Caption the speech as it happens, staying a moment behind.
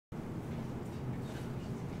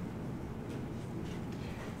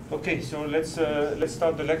Okay, so let's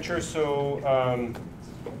start the lecture. So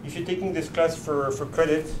if you're taking this class for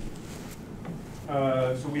credit,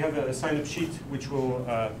 so we have a sign-up sheet which will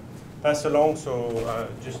pass along. So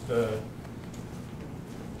just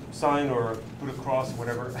sign or put a cross,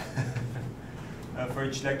 whatever, for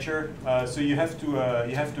each lecture. So you have to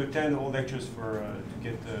attend all lectures to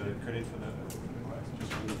get credit for the class.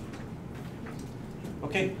 Just for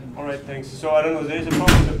okay, all right, thanks. So I don't know. There is a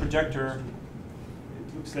problem with the projector.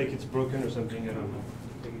 Looks like it's broken or something. I don't know.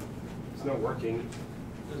 It's not working.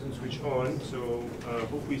 It doesn't switch on. So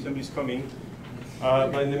hopefully somebody's coming.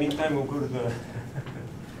 But in the meantime, we'll go to the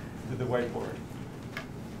to the whiteboard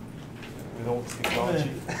with all this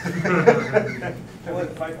technology.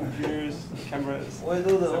 5 computers, cameras. We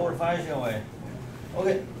do the old-fashioned way.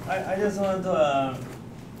 Okay, I just want to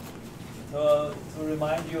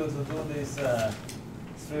remind you to do this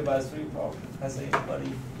 3x3 problem. Has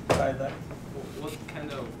anybody tried that? What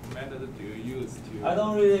kind of method do you use to? I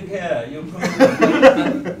don't really care. You prove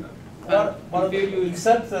what you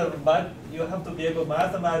accept, but you have to be able to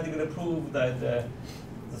mathematically prove that the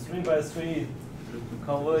 3x3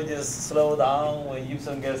 convergence slow down when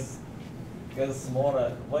Epsilon gets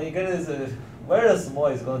smaller. When you get it very small,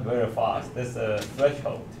 it's going very fast. That's a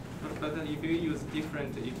threshold. But then if you use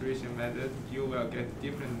different iteration method, you will get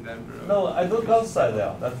different number. No, I do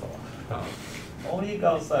Gauss-Seidel. That's all. Oh. Only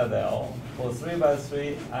Gauss-Seidel for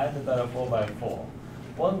 3x3 and the 4x4.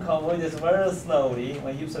 One converges very slowly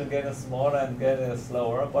when Epsilon gets smaller and gets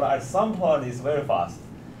slower, but at some point it's very fast.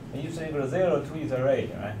 When Epsilon equals 0 to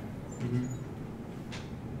iterate, right? Mm-hmm.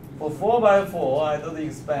 For 4x4, I do the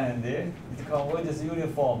expanded, it converges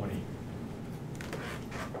uniformly.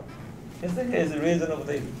 I think it's reasonable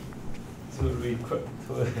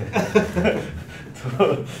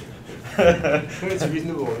It's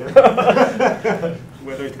reasonable, yeah.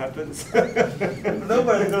 Whether it happens.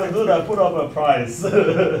 Nobody's going to do that, put up a price.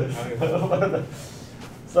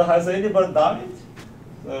 So has anybody done it?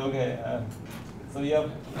 So, okay. So you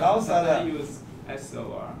have Gauss-Seidel. I use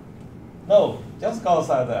SOR. No, just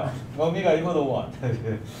Gauss-Seidel. Omega equal to 1.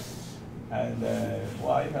 And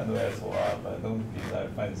y can do SOR, but don't be that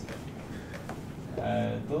fancy.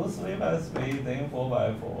 Do 3x3, then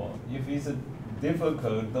 4x4. If it's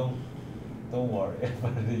difficult, don't worry.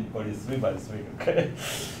 But it's 3x3, okay?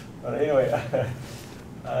 But anyway,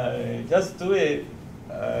 just do it.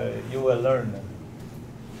 You will learn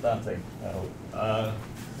something, I hope.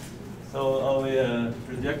 So our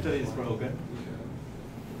projector is broken.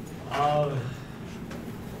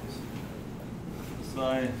 So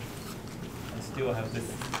I still have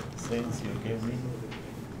this things you gave me.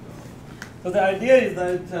 So the idea is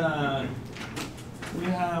that we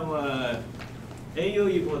have AU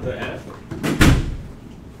equal to F.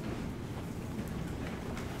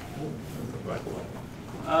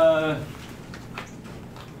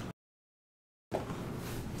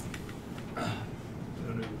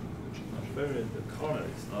 The color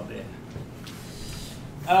is not there.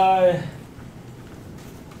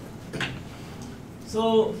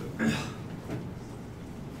 So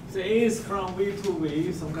A is from V to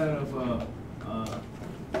V, some kind of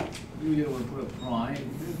usually we put a prime.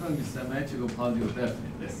 This is going to be symmetrical positive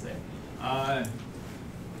definite, let's say.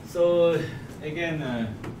 So again,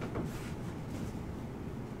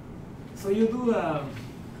 so you do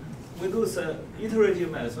we do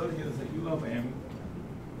iterative method. So you say U of M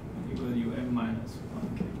equal to U M minus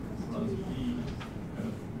 1 plus B F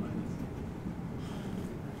minus.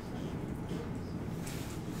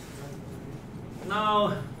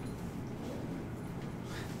 Now,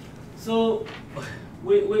 so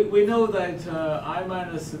we know that I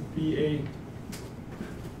minus BA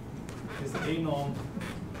is A norm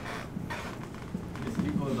is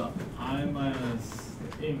equal to I minus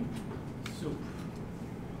M sup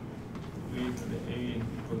with the A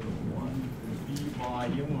equal to 1 to B bar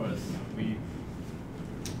inverse with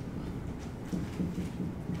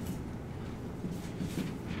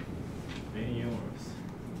A inverse.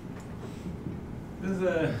 This is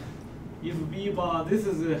if B bar, this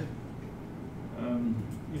is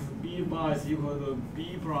if B bar is equal to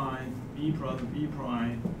B prime, B plus B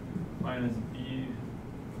prime minus B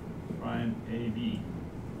prime AB.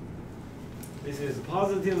 This is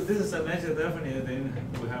positive, this is symmetric definite, then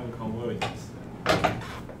we have a convergence.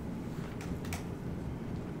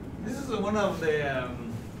 This is one of the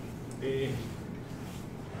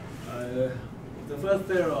first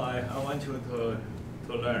theorem I want you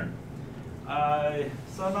to learn.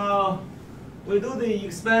 So now we do the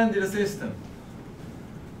expanded system.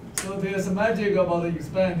 So there's magic about the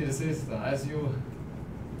expanded system. As you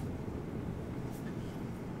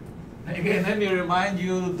again, let me remind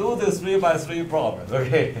you, do the 3 by 3 problems,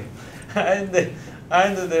 okay? and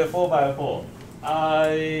the 4 by 4.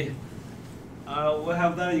 I will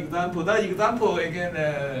have that example. That example again,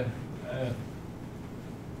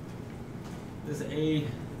 this A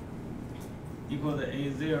equal to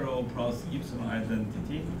A0 plus epsilon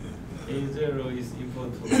identity. A0 is equal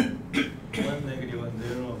to 1, -1,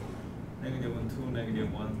 0, -1, 2,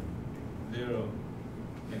 -1, 0,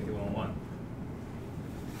 -1, 1.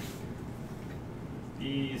 D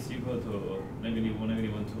is equal to -1,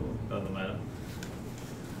 -1, 2, doesn't matter.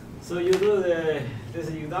 So you do this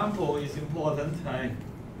example is important. I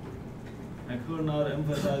could not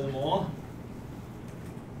emphasize more.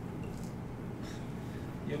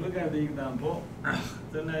 You look at the example,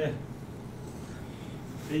 then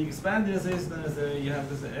the expanded system is you have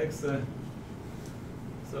this x.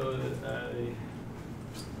 So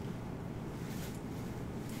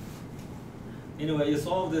anyway, you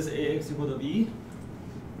solve this ax equal to b.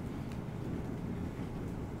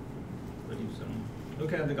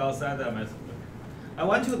 Look at the Gauss-Seidel method. I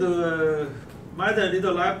want you to write a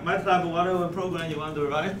little MATLAB whatever program you want to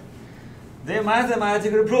write. They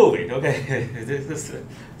mathematically prove it. Okay, this is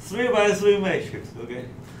 3 by 3 matrix. Okay,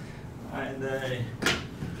 and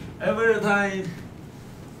every time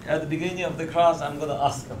at the beginning of the class, I'm going to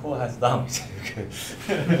ask who has done it. Okay.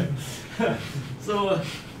 So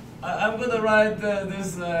I'm going to write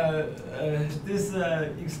this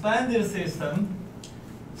expanded system.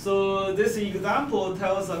 So this example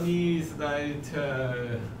tells me that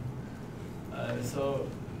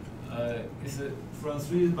it's from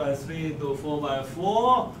 3 by 3 to 4 by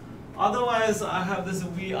 4. Otherwise, I have this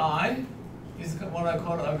VI. It's what I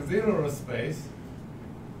call auxiliary space.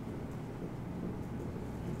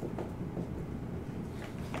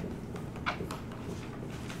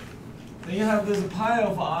 Then you have this pi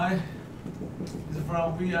of I is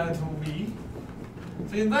from VI to V.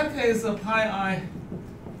 So in that case, pi I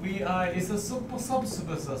VI is a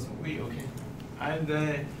subspace of V, okay? And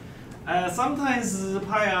sometimes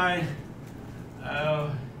pi I,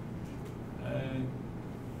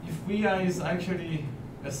 if VI is actually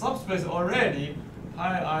a subspace already,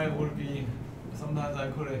 pi I would be, sometimes I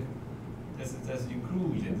could just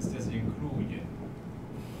include it, just include it.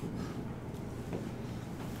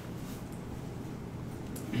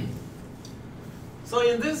 So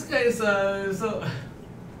in this case,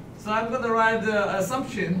 so I'm going to write the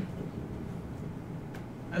assumption.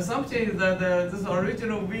 Assumption is that this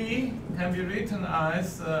original V can be written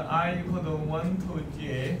as I equal to 1 to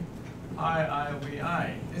j pi I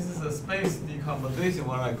VI. This is a space decomposition,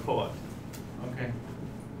 what I call it. Okay.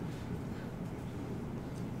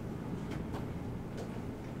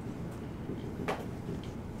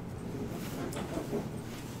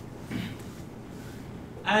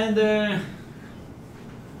 And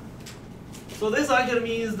so this actually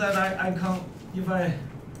means that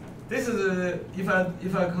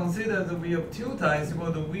if I consider the V of theta is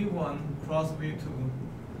equal to V1 cross V2,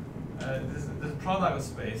 this product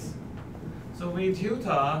space. So V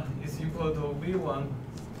theta is equal to V1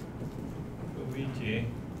 to Vj.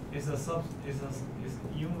 It's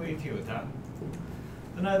UV theta.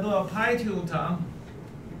 Then I do a pi theta.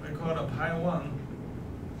 We call it pi 1,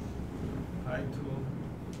 pi 2,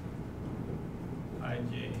 pi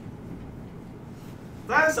j.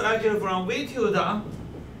 That's actually from V theta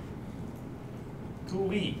to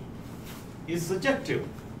V. It's surjective.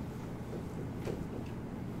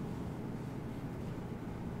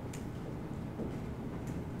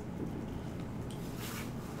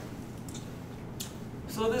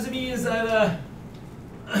 So this means that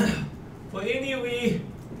for any V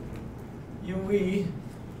in V,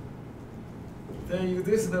 then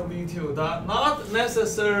this is the V theta, not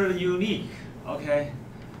necessarily unique. Okay.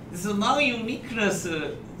 This non-uniqueness,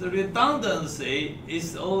 the redundancy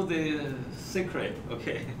is all the secret,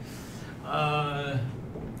 okay?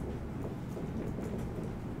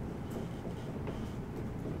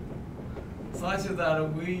 Such that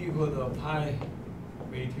V equal to pi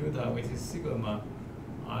V theta, which is sigma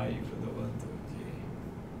I equal to 1 to j.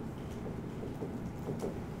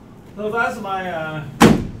 So that's my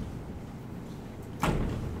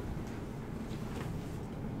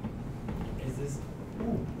is this?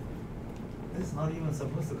 Ooh. It's not even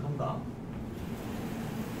supposed to come down.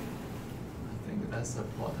 I think that's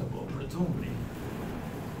supportable, presumably.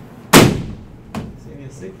 See any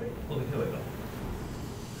secret? Oh, here we go.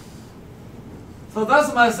 So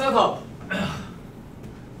that's my setup.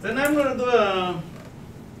 Then I'm going to do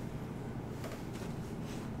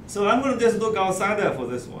so I'm going to just look outside there for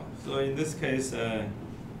this one. So in this case,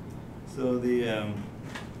 so the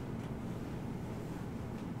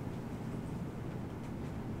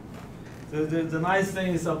the nice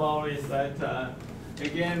thing is about is that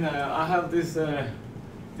again I have this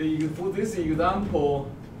for this example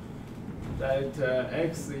that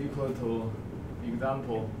x equal to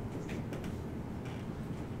example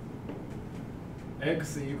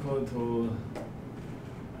x equal to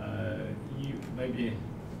maybe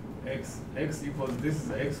x equal to, this is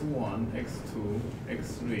x1, x2,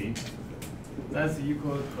 x3. That's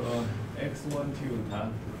equal to x1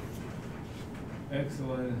 tilde,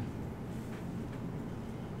 x1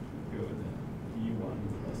 tilde, e1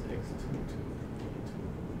 plus x2 tilde, e2.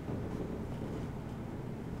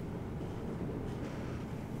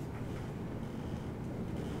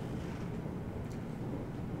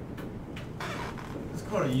 It's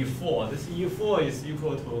called e4. This e4 is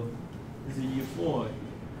equal to, this e4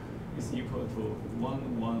 is equal to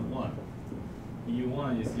 1, 1, 1.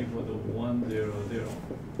 E1 is equal to 1, 0, 0.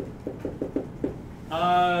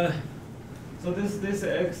 So this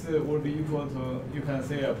x would be equal to, you can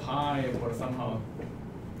say a pi, or somehow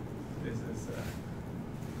this is.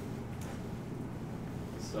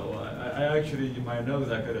 So I actually, in my notes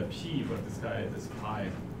I got a p, but this guy is pi.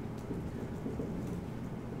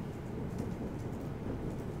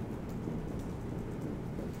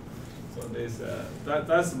 So this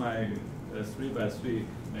that's my 3 by 3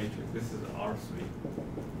 matrix. This is R3.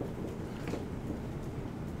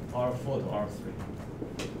 R4 to R3.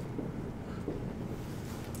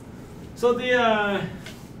 So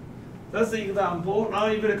that's the example. Now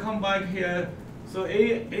if you come back here, so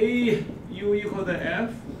A U equal to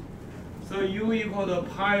F. So U equal to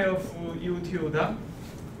pi of U tilde. All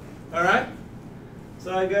right.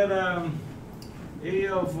 So I get A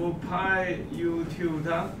of pi U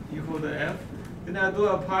tilde equal to F. Then I do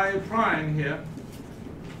a pi prime here.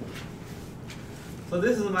 So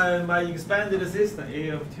this is my expanded system, A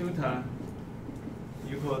of tilde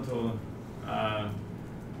equal to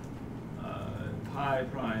pi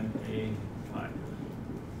prime A pi.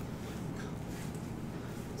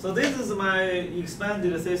 So this is my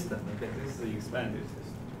expanded system. Okay, this is the expanded system.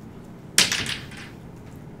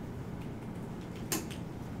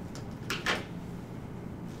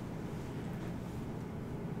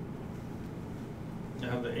 I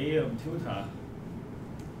have the A of tilde,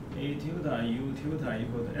 A tilde, U tilde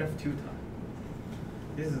equal to F tilde.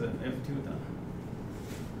 This is the F tilde.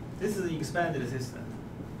 This is the expanded system.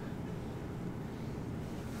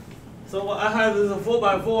 So I have this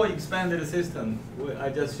 4x4 expanded system I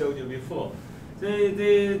just showed you before.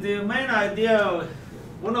 The main idea,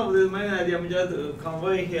 one of the main ideas I'm just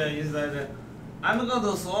convey here is that I'm going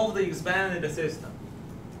to solve the expanded system.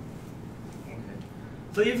 Okay.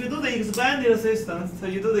 So if you do the expanded system, so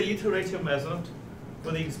you do the iterative method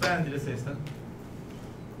for the expanded system.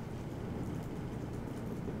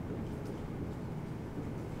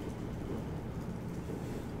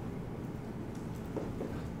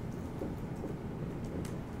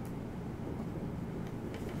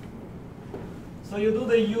 So you do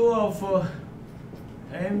the U of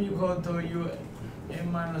M equal to U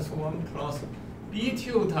M minus 1 plus B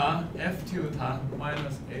tilde F tilde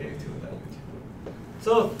minus A tilde U tilde.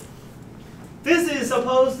 So this is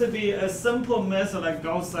supposed to be a simple method like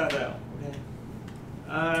Gauss-Seidel. Okay.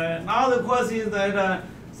 Now the question is that,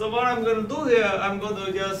 so what I'm going to do here, I'm going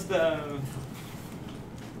to just,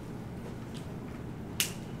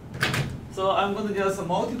 so I'm going to just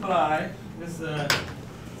multiply this,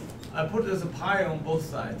 I put this pi on both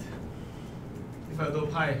sides. If I do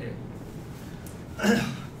pi here.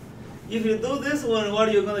 If you do this one, what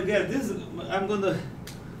are you going to get? This, I'm going to,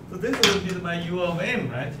 so this will be my U of M,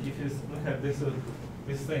 right? If you look at this,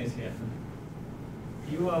 these things here.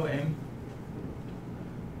 U of M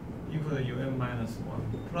equal to UM minus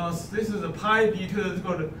 1. Plus, this is a pi B2 is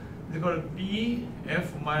equal to B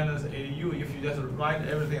F minus AU. If you just write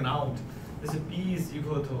everything out, this B is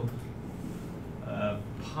equal to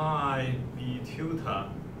pi B tilde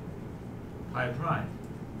pi prime.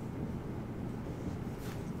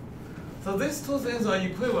 So these two things are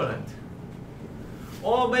equivalent.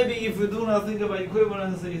 Or maybe if you do not think about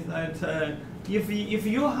equivalence, is that if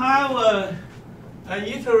you have an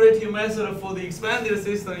iterative method for the expanded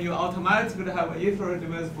system, you automatically have an iterative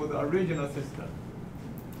method for the original system.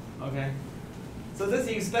 Okay? So this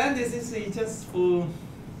expanded system is just for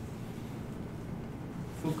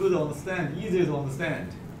good to understand, easy to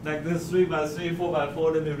understand. Like this 3x3,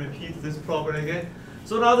 4x4, let me repeat this problem again.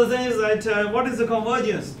 So now the thing is that, what is the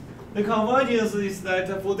convergence? The convergence is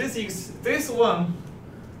that for this one,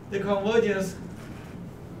 the convergence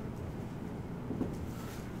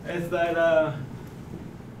is that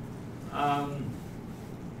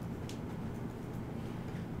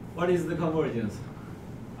what is the convergence?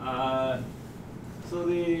 So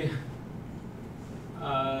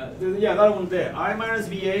yeah, that one there. I minus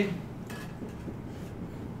BA.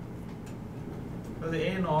 That's the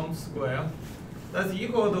A norm square. That's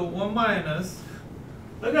equal to 1 minus.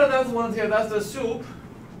 Look at that one here. That's the soup.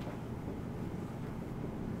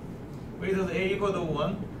 With A equal to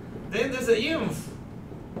 1. Then there's an inf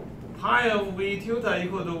pi of V tilde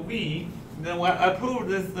equal to V. Then when I proved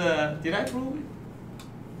this, did I prove it?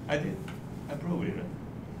 I did. I proved it, right?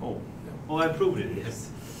 Oh, I proved it,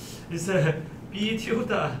 yes. It's B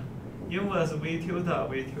tilde inverse V tilde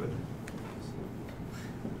V tilde.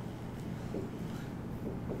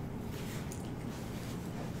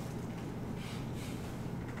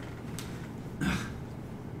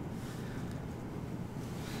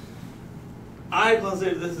 I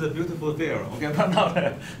consider this is a beautiful theorem. Okay, but now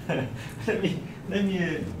let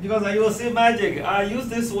me because you will see magic. I use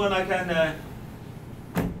this one. I can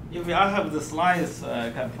if I have the slides, I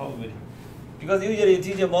can probably because usually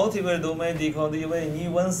teach a multiple domain decode. You may need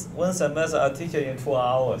one semester. I teach it in 2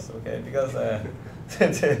 hours. Okay, because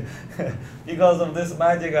because of this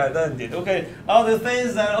magic I done it. Okay, all the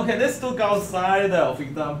things that okay. Let's look outside. For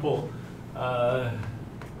example,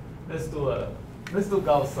 let's look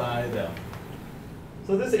outside.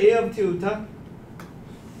 So this A of tilde.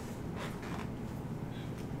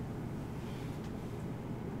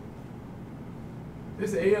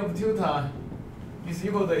 This A of tilde is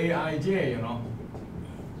equal to Aij, you know.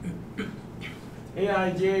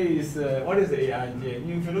 Aij is what is Aij?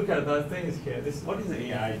 If you look at the things here, this what is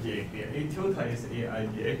Aij here? A tilde is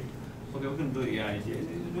Aij. Okay, we can do Aij.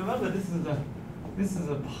 Remember, this is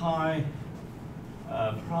a pi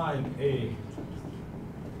prime A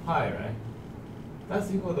pi, right? That's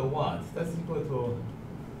equal to what? That's equal to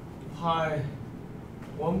pi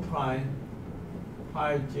 1 prime,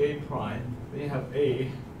 pi j prime. Then you have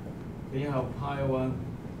A. Then you have pi 1,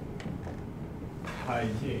 pi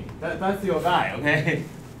j. That's your guy, okay?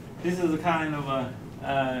 This is kind of a.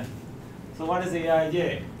 So what is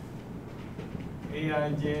Aij?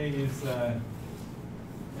 Aij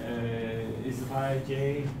is pi j.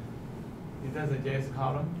 Is that the jth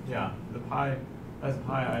column? Yeah, the pi. That's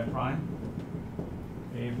pi I prime.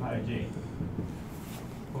 A pi j.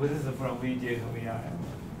 Okay, this is from Vj to Vi.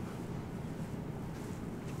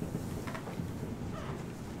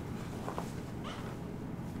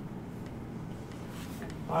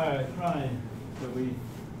 Pi I prime to V.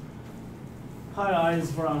 Pi I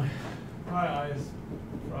is from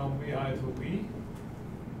Vi to V.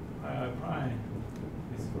 Pi I prime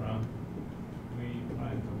is from V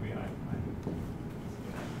prime to Vi prime.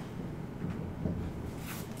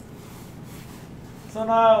 So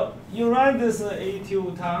now you write this A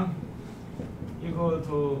tilde equal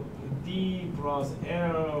to D plus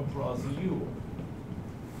L plus U.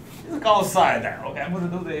 It's go outside there. Okay, I'm going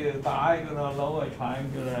to do the diagonal lower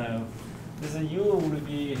triangular. This U would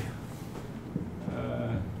be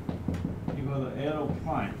equal to L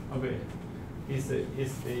prime. Okay, this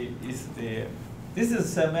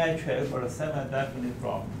is symmetric for a semi-definite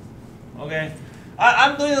problem. Okay,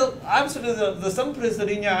 I'm doing the simplest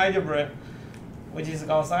linear algebra, which is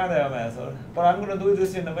Gauss-Seidel method, but I'm going to do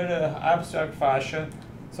this in a very abstract fashion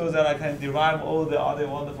so that I can derive all the other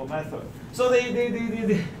wonderful methods. So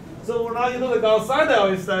so now you know the Gauss-Seidel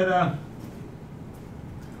is that,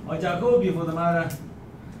 or Jacobi for the matter.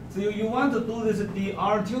 So you want to do this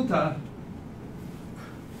dr tilde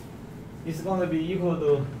is going to be equal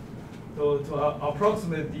to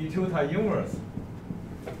approximate d tilde inverse.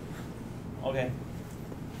 Okay.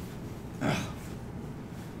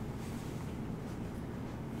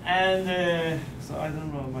 And so I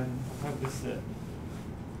don't know when I have this.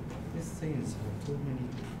 This thing is too many.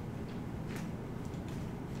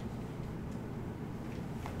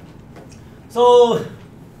 So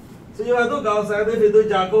you have to go outside. If you do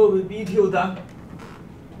Jacobi B tilde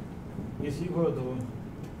is equal to.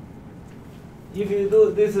 If you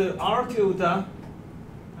do this R tilde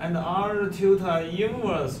and R tilde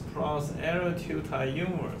inverse plus L tilde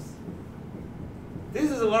inverse.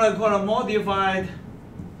 This is what I call a modified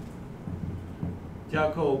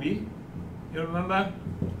Jacobi, you remember?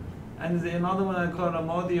 And the another one I call a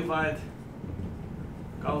modified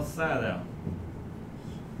Gauss-Seidel.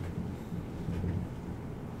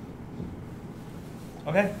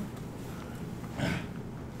 Okay?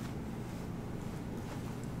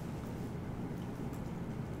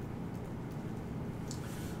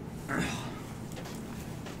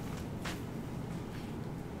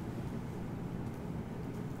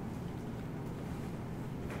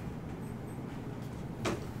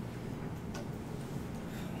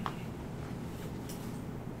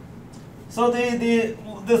 So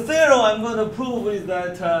the theorem I'm going to prove is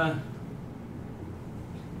that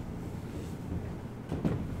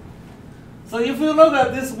So if you look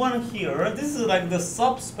at this one here, this is like the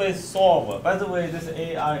subspace solver. By the way, this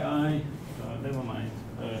AII, never mind.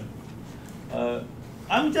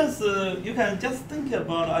 I'm just, you can just think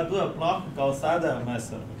about, I do a block Gauss-Seidel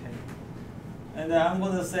method, okay? And I'm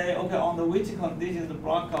going to say, okay, under which conditions the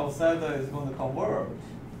block Gauss-Seidel is going to converge,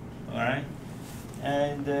 all right?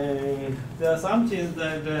 And the assumption is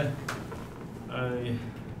that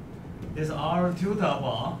this R theta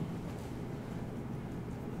bar,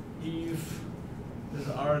 if this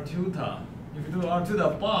R theta, if you do R theta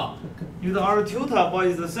bar, if the R theta bar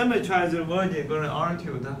is the symmetrized version, going to R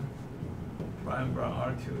theta prime bar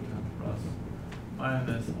R theta plus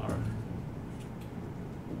minus R.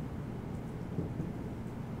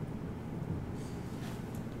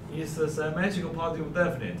 It's a symmetric positive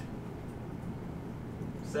definite.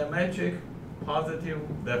 Symmetric positive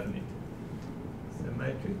definite.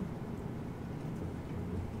 Symmetric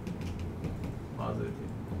positive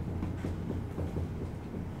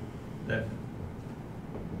definite.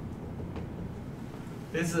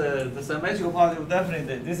 This the symmetrical positive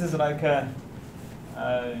definite. This is like the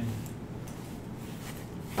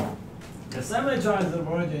symmetrized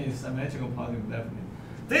version is symmetrical positive definite.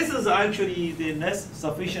 This is actually the less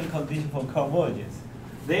sufficient condition for convergence.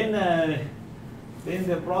 Then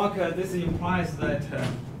the block. This implies that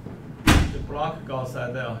the block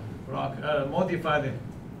Gauss-Seidel block modified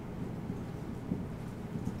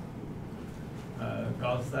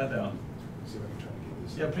Gauss-Seidel. See if I can try to get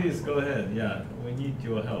this. Yeah, please go ahead. Yeah, we need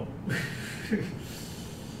your help.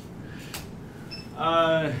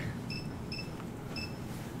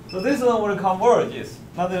 So this one will converge.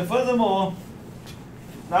 Now then, furthermore,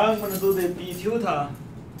 now I'm going to do the B theta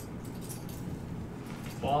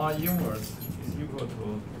bar inverse is equal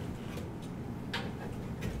to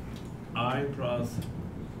I plus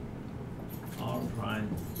R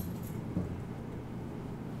prime.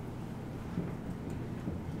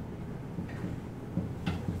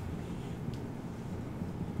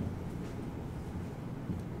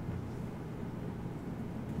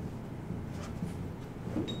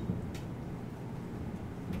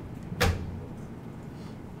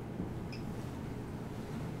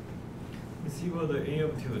 Is equal to A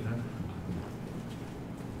of theta.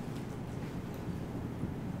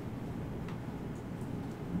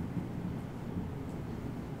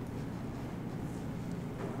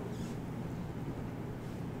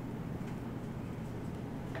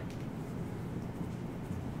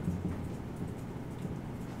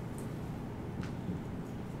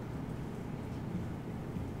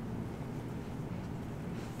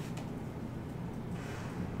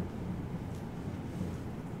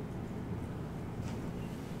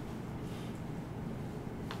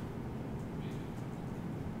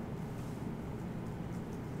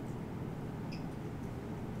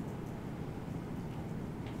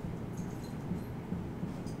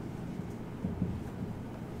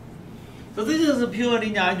 So this is a pure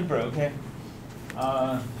linear algebra, okay?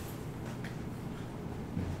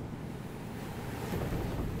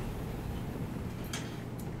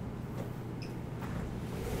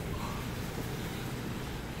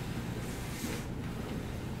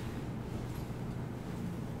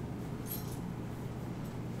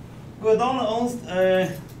 Go down on.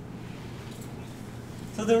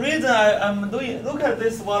 So the reason I'm doing, look at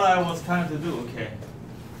this, what I was trying to do, okay?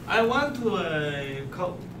 I want to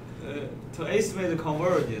estimate the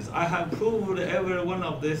convergence. I have proved every one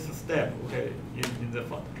of these steps, okay, in the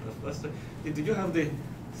first. Did you have the,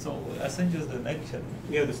 so I sent you the lecture.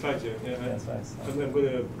 Yeah, the slides here. Yeah, Yeah, slides. I'm going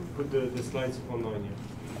to put the slides online here.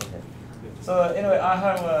 Okay. Yeah, just- So anyway, I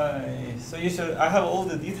have so you should, I have all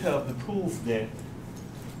the detail of the tools there.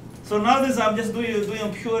 So now this I'm just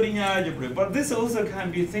doing pure linear algebra, but this also can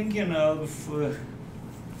be thinking of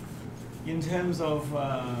in terms of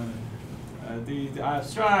the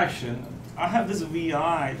abstraction. I have this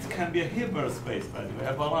VI. It can be a Hilbert space, by the way,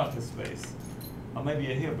 a Banach space, or maybe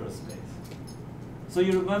a Hilbert space. So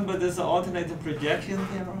you remember this alternate projection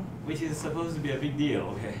theorem, which is supposed to be a big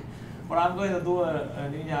deal, okay? But I'm going to do a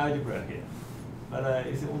linear algebra here. But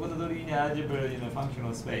we're going to do linear algebra in a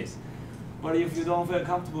functional space. But if you don't feel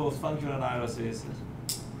comfortable with functional analysis,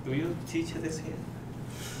 do you teach this here?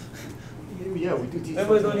 Yeah, we do teach. Then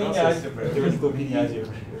we'll do linear algebra. There is the linear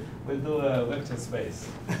algebra. We'll do a vector space.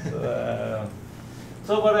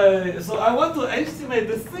 So I want to estimate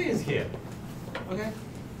the things here. Okay.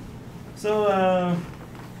 So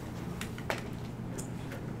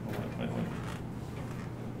wait.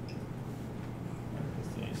 This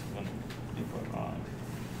thing is going to be wrong.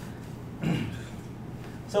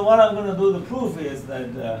 So what I'm going to do, the proof is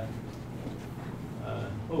that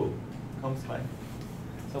comes back.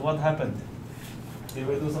 So what happened? Did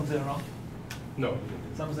we do something wrong? No.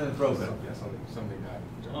 Something broken. Yeah, something bad.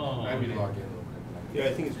 Oh, Let me okay. log in real quick. Yeah,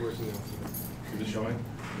 I think it's working now. Is it showing?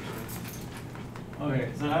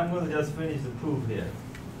 Okay, so I'm going to just finish the proof here.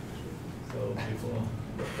 So before,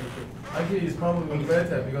 actually it's probably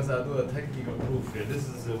better because I do a technical proof here. This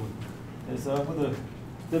is so I put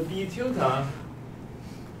the B tilde.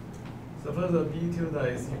 Suppose the B tilde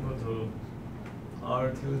is equal to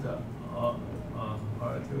R tilde, R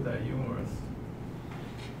tilde inverse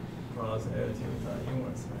plus L tilde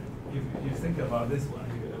inverse, right? If you think about this one,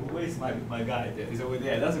 where's my guy there? It's over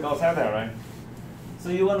there. That's a Gauss there, right? So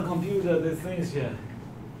you want to compute the things here.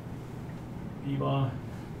 B bar.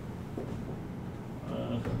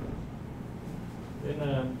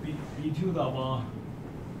 Then B tilde bar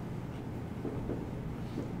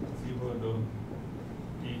is equal to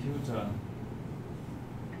B tilde.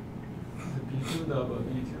 B tilde over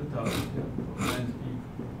B tilde minus B.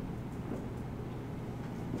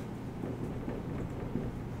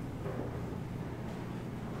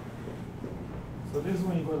 So this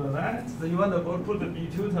one equal to that. So you want to go put the B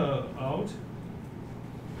tilde out.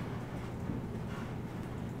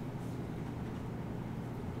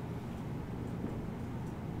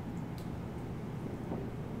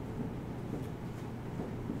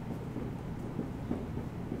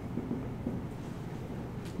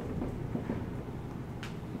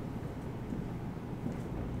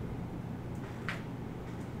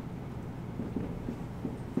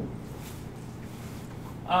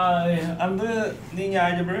 I'm doing linear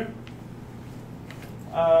algebra.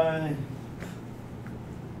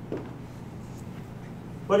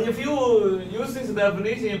 But if you use this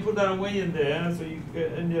definition and put that way in there, so you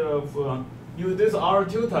get end up use this R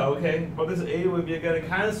tilde, okay? But this A will be getting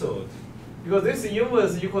cancelled because this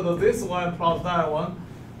inverse equal to this one plus that one.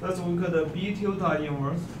 That's what we call the B tilde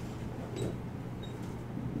inverse.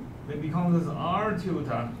 It becomes this R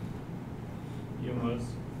tilde inverse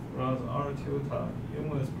plus R tilde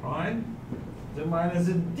inverse prime, then minus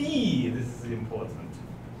D. This is important.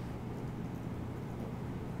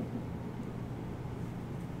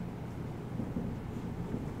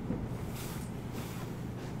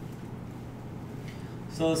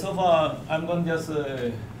 So far, I'm going to just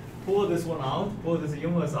pull this one out, pull this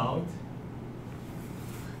inverse out.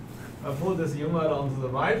 I pull this inverse onto the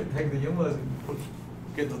right, take the inverse,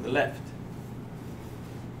 get to the left.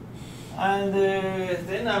 And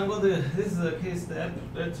then I'm going to, this is a case that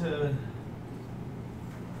I don't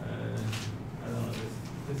know,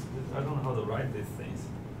 this, I don't know how to write these things.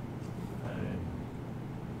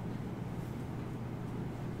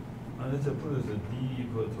 And let's put this D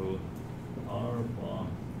equal to R bar.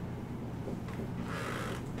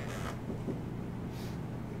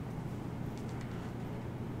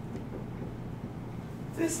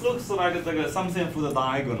 This looks like something for the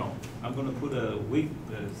diagonal. I'm going to put a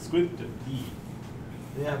script D.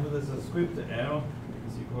 Then I put this script L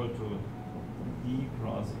is equal to D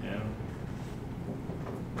plus L.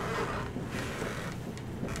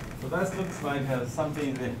 So that looks like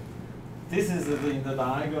something that this is in the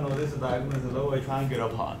diagonal, this diagonal is the lower triangular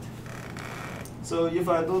part. So if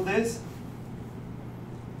I do this,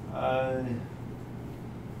 the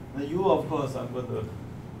U, of course, I'm going to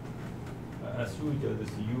assume this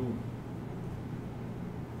U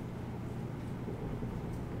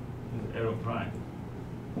is arrow prime.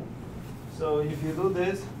 So if you do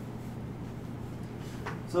this,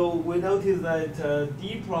 so we notice that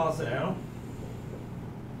D plus L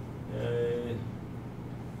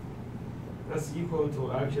that's equal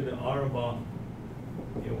to actually R bar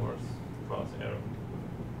inverse plus L.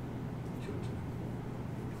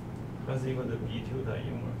 That's equal to B tilde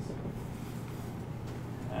inverse.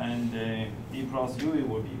 And D plus U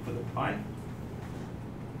will be equal to prime.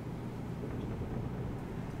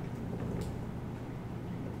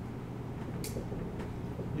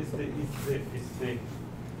 It's the.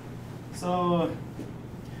 So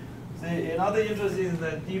another interest is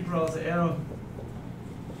that D plus L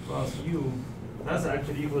plus U, that's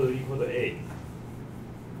actually equal to A.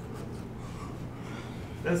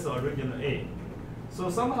 That's the original A. So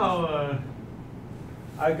somehow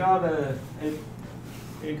I got a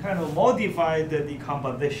kind of modified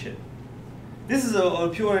decomposition. This is a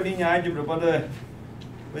pure linear algebra, but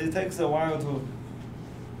it takes a while to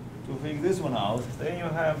figure this one out. Then you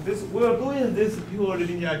have this. We are doing this pure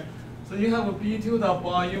linear algebra. So you have a B tilde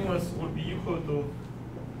bar inverse would be equal to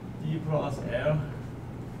D plus L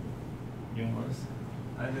inverse,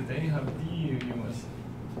 and then you have D inverse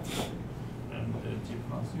and G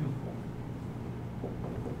plus U.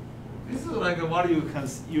 This is like what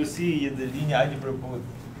you see in the linear algebra book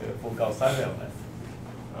for Gauss-Seidel method.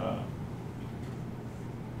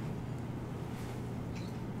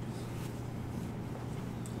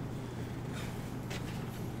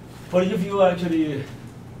 But if you actually,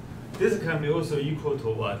 this can be also equal to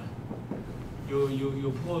what?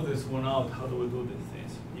 You pull this one out. How do we do these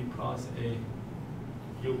things? E plus A.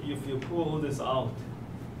 If you pull all this out,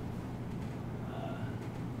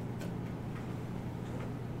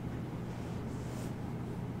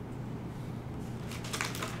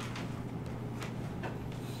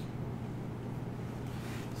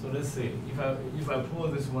 so let's see. If I pull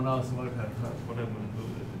this one out, so what I'm going to do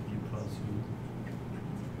is D plus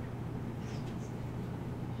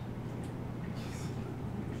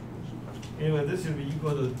U. Anyway, this should be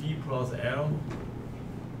equal to D plus L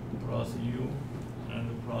plus U and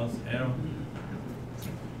plus L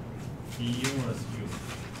D inverse U.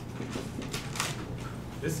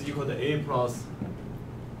 This is equal to A plus,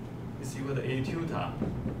 this is equal to A tutor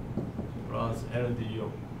plus L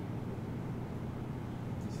du.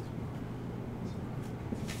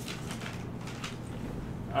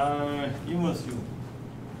 Inverse U.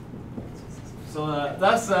 So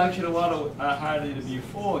that's actually what I had it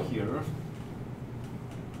before here.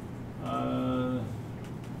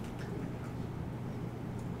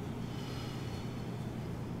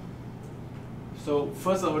 So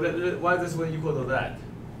first of all, why is this one equal to that?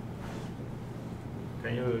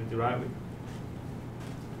 Can you derive it?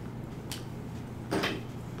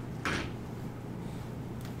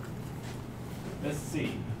 Let's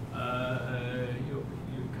see.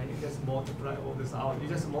 Can you just multiply all this out? You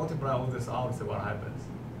just multiply all this out, see what happens.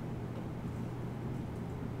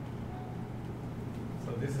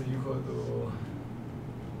 So this is equal to,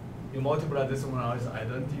 you multiply this one out as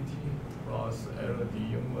identity plus L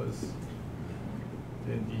D inverse,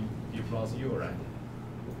 then D plus U, right?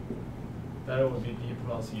 That would be D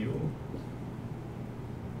plus U.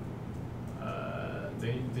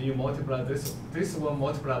 Then you multiply this one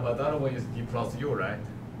multiplied by the other one is D plus U, right?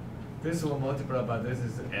 This one multiplied by this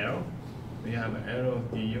is L. We have L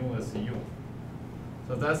D inverse U.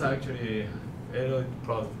 So that's actually L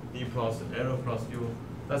plus D plus L plus U.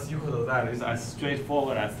 That's equal to that. It's as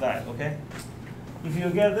straightforward as that, okay? If you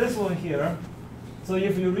get this one here, so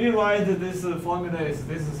if you rewrite this formula, this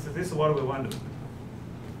is what we want to do.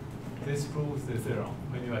 This proves the theorem.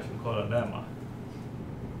 Maybe I should call it a lemma.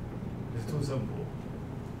 It's too simple.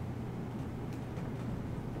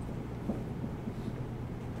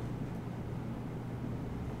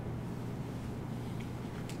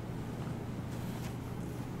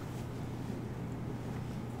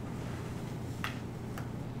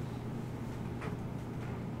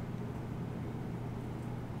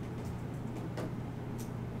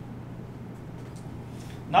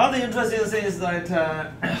 Now the interesting thing is that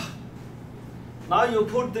now you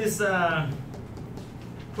put this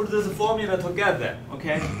formula together,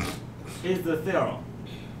 okay? Here's the theorem.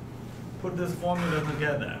 Put this formula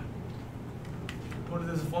together. Put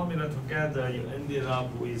this formula together, you ended up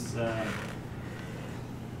with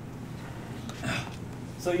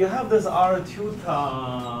so you have this R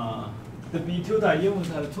tutor, the B tutor inverse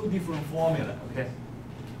have two different formula, okay?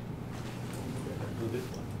 Do this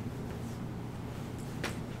one.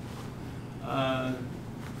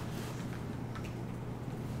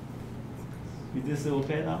 Is this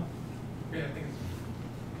okay now? Yeah, I think it's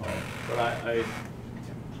Oh, but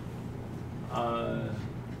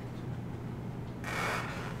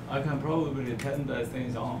I can probably turn the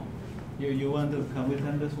things on. You want to, can we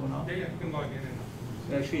turn this one on? yeah, you can go again.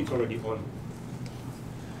 Actually, it's already on.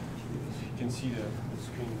 You can see the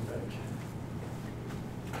screen back.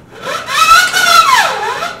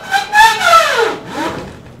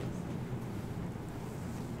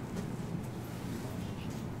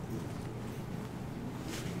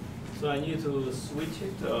 So I need to switch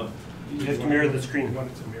it. You have to mirror the screen. You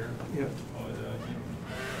want it to mirror? Yeah. Oh, it's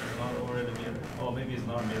not already mirrored. Oh, maybe it's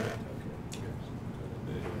not mirrored.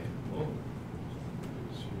 Okay. Oh,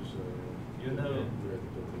 you know.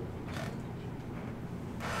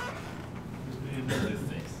 You know these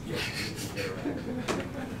things.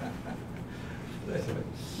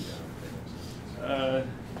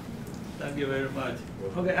 Thank you very much.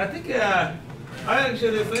 Okay, I think I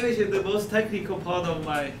actually finished the most technical part of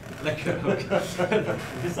my lecture.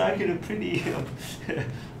 It's actually pretty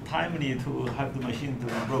timely to have the machine to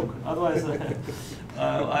be broke. Otherwise,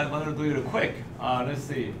 I want to do it quick. Let's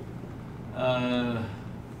see.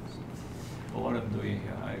 What I'm doing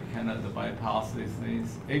here, I cannot bypass these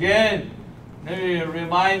things. Again, let me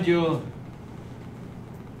remind you.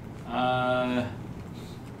 I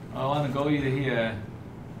want to go in here,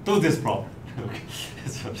 do this problem. Okay.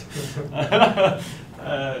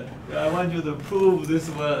 I want you to prove this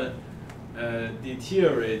will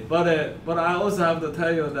deteriorate, but I also have to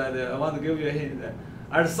tell you that I want to give you a hint that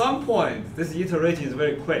at some point this iteration is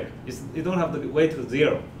very quick. You don't have to wait to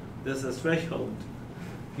 0. there's a threshold.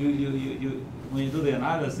 When you do the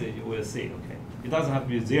analysis, you will see, okay, it doesn't have to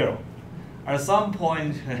be 0. At some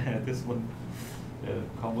point, this one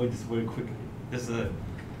converges very quickly. This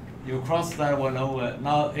you cross that one over.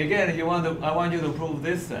 Now again, I want you to prove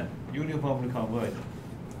this uniformly convergent.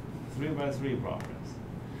 3 by 3 problems.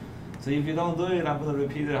 So if you don't do it, I'm going to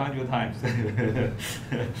repeat it 100 times.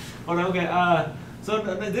 But okay, so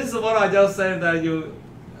this is what I just said, that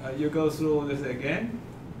you go through this again.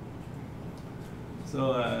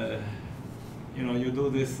 So you do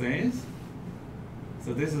these things.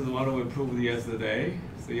 So this is what we proved yesterday.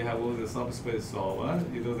 So you have all the subspace solver.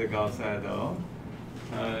 You do the Gauss-Seidel.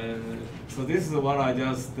 So this is what I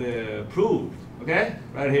just proved. Okay,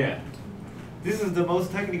 right here. This is the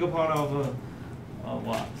most technical part of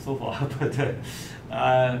what so far.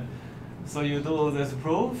 But so you do this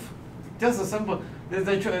proof. Just a simple. The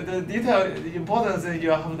detail, the importance is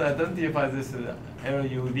you have to identify this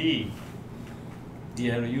LUD,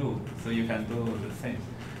 DLU, so you can do the thing.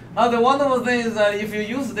 Now the wonderful thing is that if you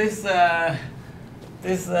use this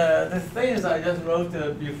things I just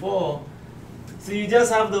wrote before, so you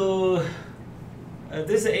just have to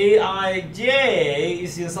this Aij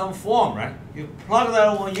is in some form, right? You plug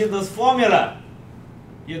that one in this formula.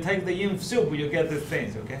 You take the inf soup, you get these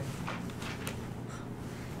things, okay?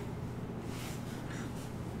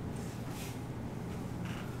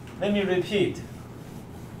 Let me repeat.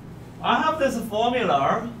 I have this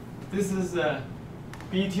formula. This is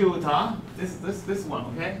B tilde. This one,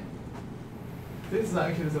 okay? This is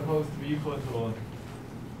actually supposed to be equal to.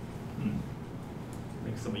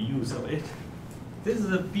 Make some use of it. This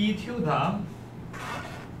is a B tilde.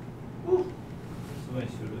 Ooh. So I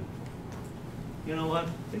should. You know what?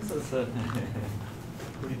 This is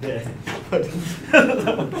pretty bad. But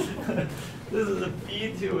this is a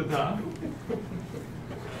B tilde.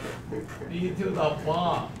 B tilde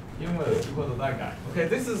bar inverse equal to that guy. Okay,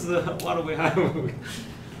 this is what we have.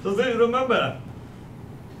 So then remember,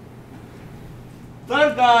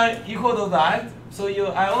 that guy equal to that. So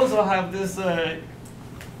I also have this.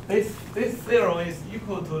 This 0 is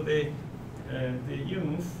equal to the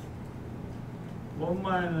inf 1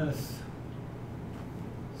 minus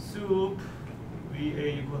sup VA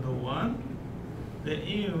equal to 1. The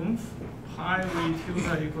inf pi V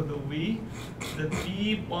tilde equal to V. The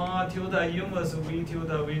B bar tilde inverse V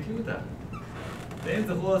tilde V tilde. Then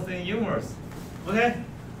the whole thing inverse. Okay?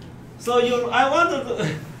 So I want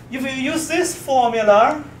to, if you use this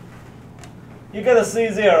formula, you get a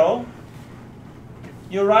C0.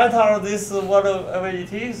 You write out this whatever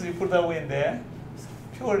it is, you put that in there. It's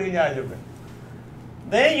pure linear algebra.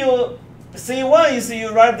 Then you C1 is you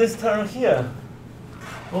write this term here.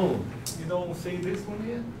 Oh, you don't see this one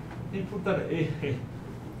here? You put that A.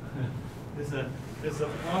 There's a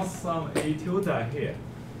plus some A tilde here.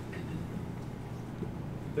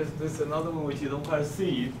 This is another one which you don't quite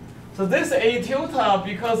see. So this A tilde,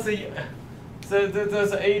 because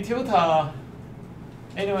there's A tilde.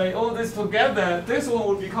 Anyway, all this together, this one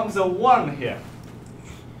will become a 1 here.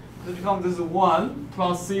 This becomes this 1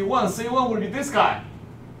 plus C1. C1 will be this guy.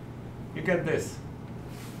 You get this.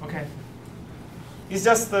 Okay. It's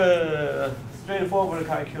just a straightforward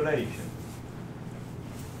calculation.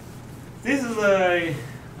 This is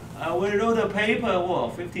we wrote a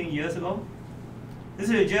paper, 15 years ago. This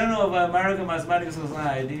is a Journal of American Mathematical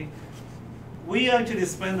Society. We actually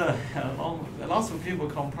spent lots of people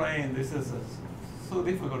complain this is so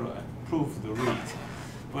difficult to prove to read.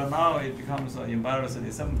 But now it becomes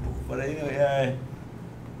embarrassingly simple. But anyway,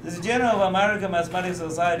 this Journal of American Mathematical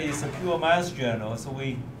Society is a pure math journal, so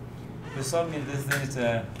we submit these things.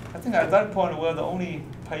 I think at that point we were the only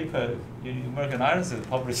paper in American analysis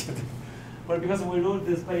published. But because we wrote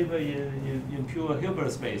this paper in pure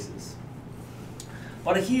Hilbert spaces.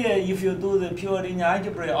 But here, if you do the pure linear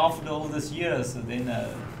algebra after all these years, then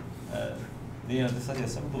there's such a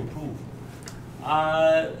simple proof.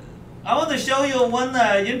 I want to show you one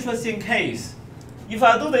interesting case. If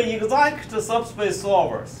I do the exact subspace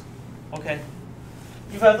solvers, okay?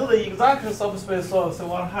 If I do the exact subspace solvers, so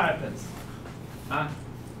what happens?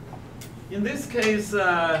 In this case,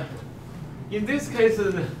 R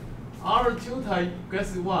tilde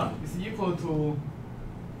guess 1 is equal to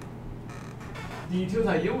D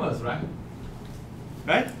tilde inverse, right?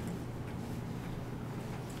 Right?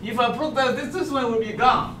 If I put that, this one will be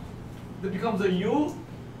gone. It becomes a U.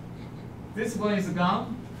 This one is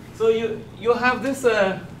gone. So you have this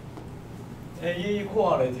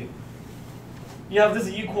inequality. You have this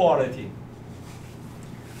equality.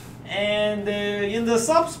 And in the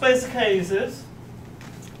subspace cases,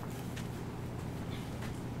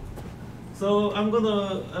 so I'm going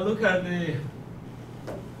to look at the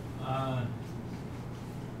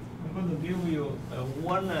give you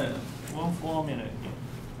one formula here.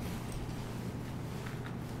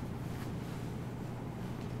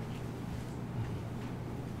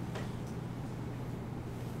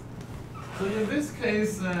 So in this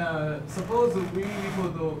case, suppose V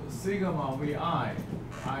equal to sigma Vi, I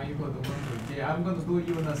equal to 1 to J. I'm going to do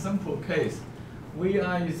even a simple case. Vi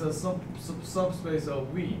is a subspace of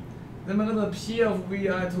V. Then I'm going to P of Vi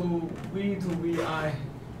to V to Vi.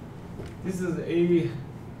 This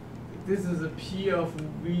is a P of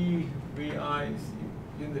V Vi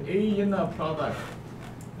in the A inner product.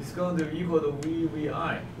 It's going to equal to V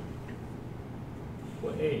Vi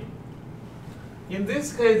for A. In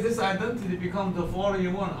this case, this identity becomes the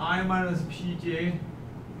following one: I minus Pj,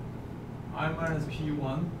 I minus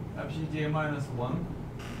P1, Pj minus 1,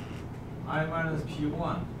 I minus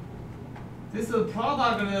P1. This is the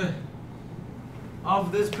product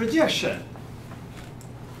of this projection.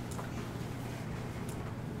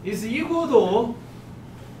 Is equal to,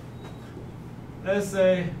 let's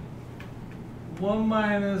say, 1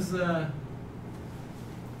 minus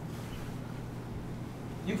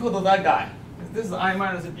equal to that guy. This is I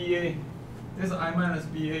minus BA. This is I minus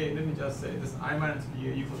BA. Let me just say this is I minus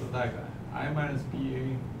BA equal to that guy. I minus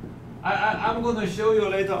BA. I'm going to show you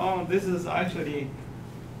later on. This is actually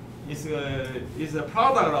is a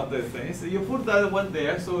product of this thing. So you put that one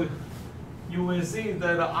there, so you will see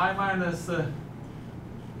that I minus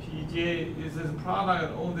PJ is a product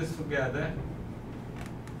of all this together.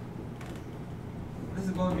 This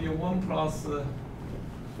is going to be 1 plus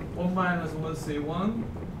 1 minus 1C1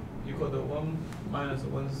 equal to 1 minus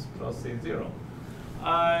 1 plus C0.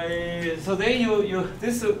 So then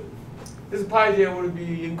this pi j will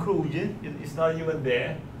be inclusion. It's not even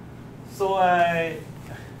there. So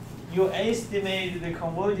you estimate the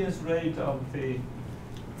convergence rate of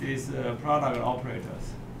these product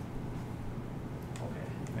operators. Okay,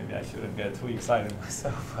 maybe I shouldn't get too excited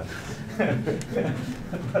myself.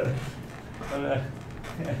 but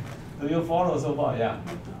do you follow so far? Yeah.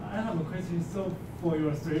 I have a question. So for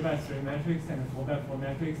your 3×3 matrix and 4×4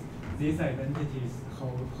 matrix, these identities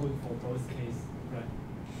hold for both cases, right?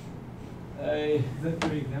 The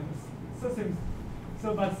 3 examples.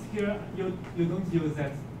 So but here you don't use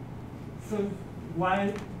that. So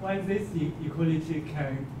why this equality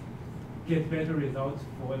can get better results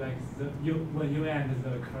for like when you add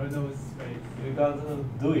the kernel space? You got to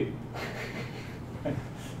do it.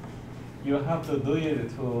 You have to do it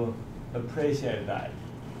to appreciate that.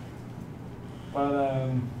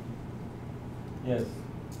 But yes,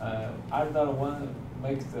 either one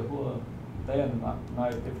makes the whole day and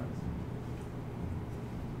night difference.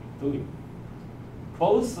 Do it.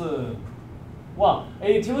 Both, well,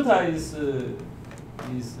 a tutor is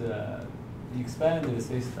expanded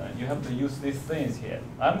system. You have to use these things here.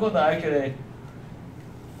 I'm going to actually.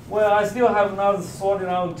 Well, I still have not sorted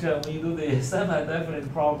out when you do the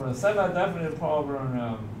semi-definite problem. Semi-definite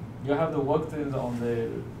problem, you have to work on the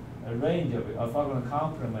range of it, orthogonal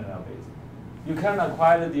complement of it. You cannot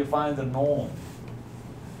quite define the norm.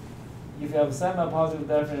 If you have semi-positive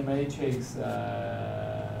definite matrix,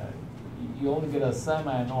 you only get a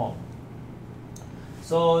semi-norm.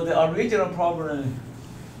 So the original problem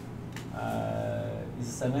is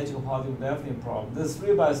symmetrical positive definite problem. This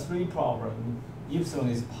 3×3 problem, epsilon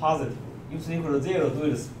is positive. Epsilon equal to 0, do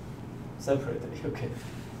it separately. Okay.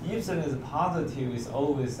 Epsilon is positive, is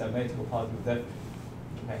always symmetrical positive definite.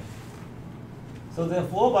 Okay. So the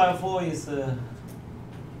 4×4 is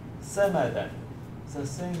semi-definite. It's a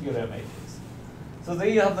singular matrix. So then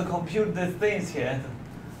you have to compute the things here.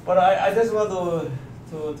 But I just want to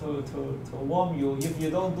warn you, if you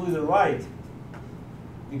don't do it right,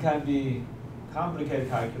 it can be complicated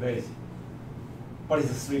calculation. But it's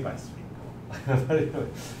a 3×3.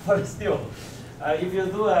 But still, if you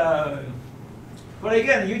do but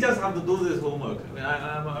again, you just have to do this homework. I mean,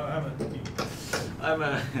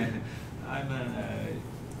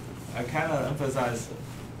 I cannot emphasize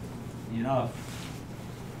enough.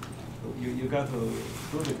 You got to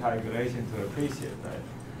do the calculation to appreciate that.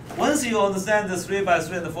 Once you understand the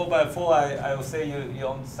 3×3 and the 4×4, I will say you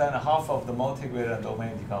understand half of the multigrid and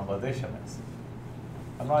domain decomposition.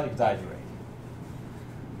 I'm not exaggerating.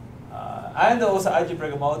 And also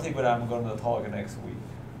algebraic multigrid, I'm going to talk next week.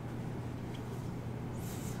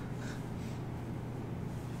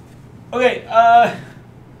 Okay,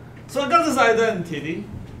 so I got this identity.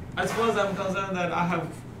 As far as I'm concerned, that I have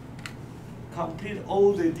complete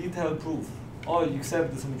all the detailed proof, or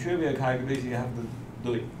except some trivial calculation you have to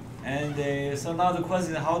do it. And so now the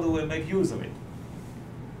question is, how do we make use of it?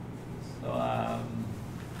 So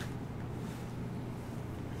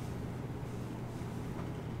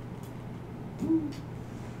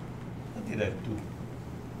step 2.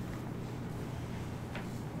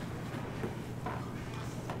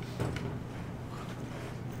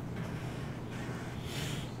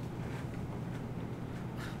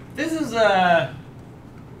 This is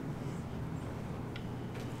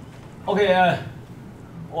okay.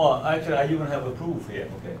 Well, actually, I even have a proof here.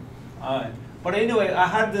 Okay. But anyway, I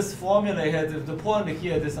had this formula here. The point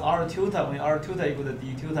here, this R tilde, when R tilde equal to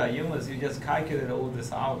D tilde inverse, you just calculate all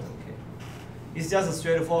this out. Okay. It's just a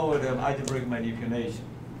straightforward algebraic manipulation.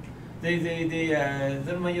 Then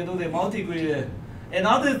when you do the multigrid,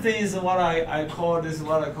 another thing is what I call this,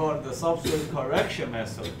 what I call the substrate correction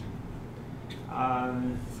method.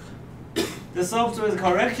 The substrate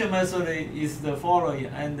correction method is the following,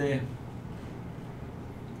 and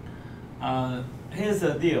here's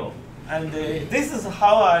the deal. And this is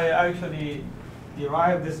how I actually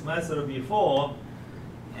derived this method before,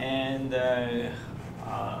 and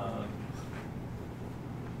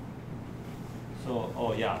so,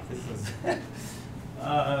 oh yeah, this is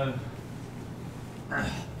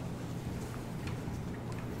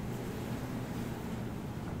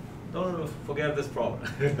don't forget this problem.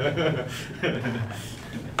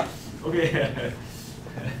 Okay.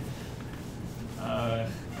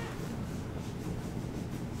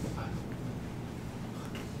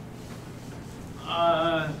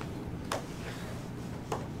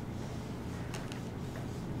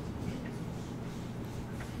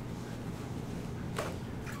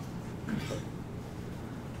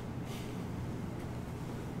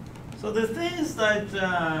 So the thing is that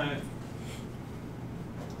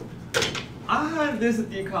I have this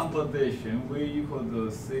decomposition V equal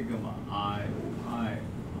to sigma I Vi.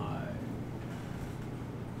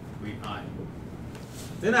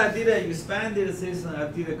 Then I did an expanded system. I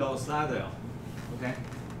did a Gauss-Seidel. Okay.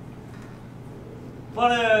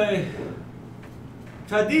 But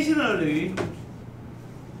traditionally,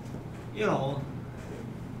 you know,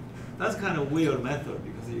 that's kind of weird method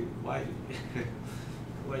because why?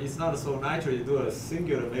 Well, it's not so natural. You do a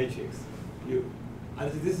singular matrix. I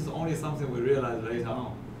think this is only something we realize later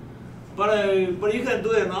on. But you can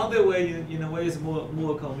do it another way. In a way, it's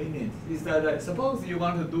more convenient. Is that suppose you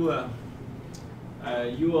want to do a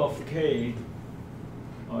U of k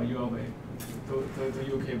or U of a to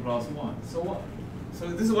uk plus 1. So what? So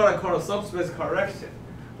this is what I call a subspace correction.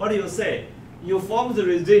 What do you say? You form the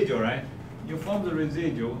residual, right? You form the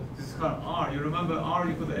residual. This is called R. You remember R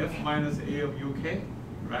equal to f minus a of uk,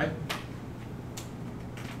 right?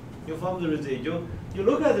 You form the residual. You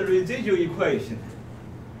look at the residual equation.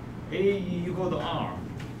 A equal to R.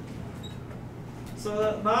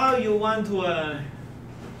 So now you want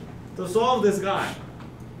to solve this guy.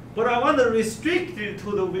 But I want to restrict it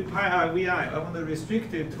to the pi I Vi. I want to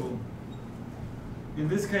restrict it to, in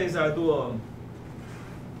this case, I do a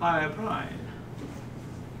pi I prime.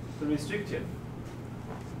 To restrict it.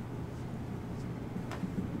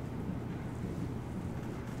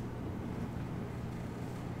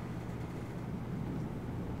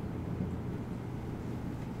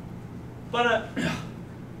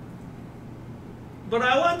 But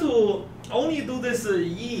I want to only do this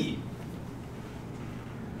E.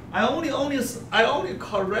 I only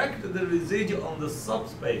correct the residual on the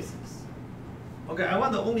subspaces. Okay, I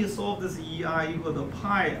want to only solve this EI equal to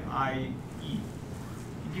pi I E.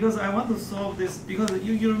 Because I want to solve this, because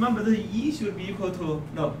you remember the E should be equal to,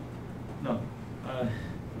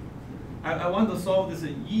 I want to solve this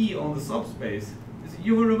E on the subspace.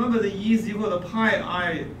 You will remember the E is equal to pi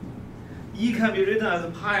I. E can be written as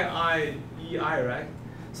pi I EI, right?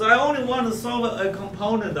 So I only want to solve a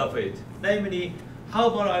component of it. Namely, how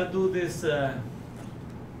about I do this pi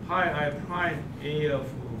I prime A of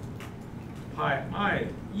pi I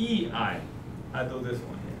EI. I do this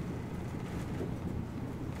one here.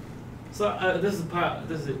 So this is pi.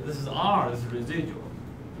 This is R. This is residual.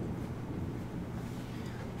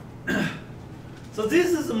 So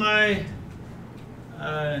this is my.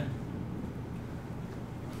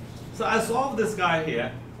 So I solve this guy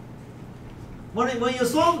here. When you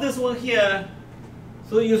solve this one here,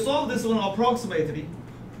 so you solve this one approximately.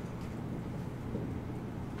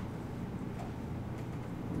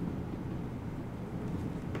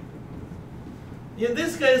 In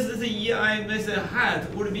this case, this EI method hat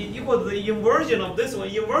would be equal to the inversion of this one.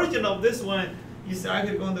 Inversion of this one is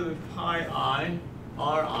actually going to be pi I,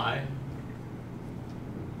 Ri,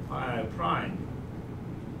 pi I prime,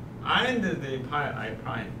 and the pi I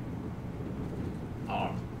prime,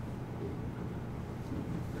 R.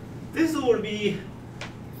 This would be,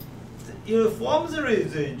 you form the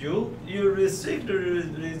residual, you restrict the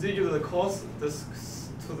residual to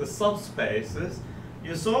the subspaces,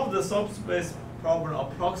 you solve the subspace problem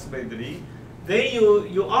approximately, then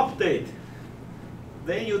you update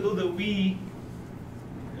Then you do the V.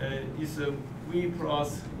 Is V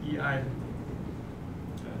plus EI.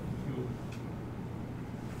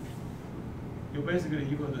 You basically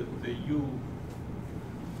equal to the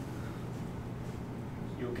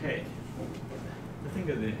UK. I think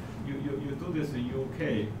that you do this UK.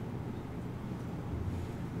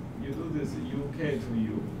 You do this UK to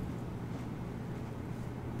U.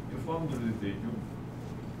 You form the residual.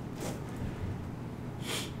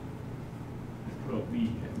 Prof V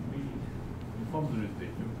and V. You form the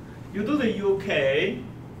residual. You do the UK.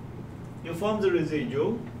 You form the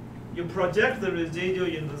residual. You project the residual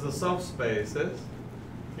into the subspaces.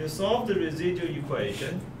 You solve the residual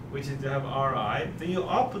equation, which is to have Ri. Then you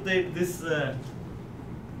update this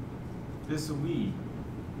this V.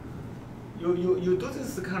 You do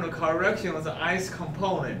this kind of correction of the ice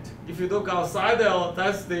component. If you look outside there,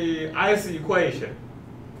 that's the ice equation.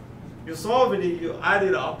 You solve it, you add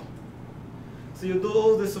it up. So you do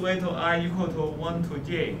all this way to I equal to 1 to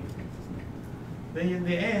j. Then in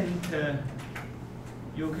the end,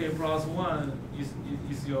 UK plus 1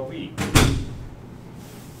 is your V.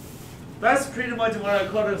 That's pretty much what I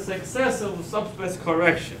call a successive subspace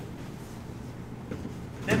correction.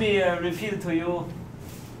 Let me repeat it to you.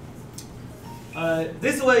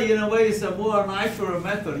 This way, in a way, is a more natural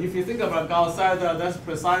method. If you think about Gauss-Seidel, that's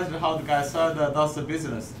precisely how the Gauss-Seidel does the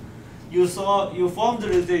business. You form the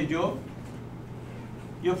residual.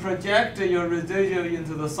 You project your residual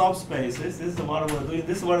into the subspaces. This is what we're doing.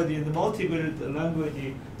 This is what in the multivariate language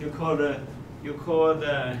you call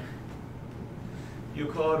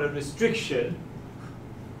the restriction.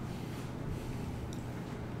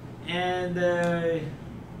 And then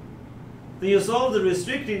you solve the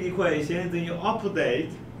restricted equation. Then you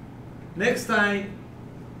update. Next time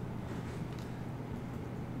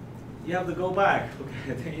you have to go back.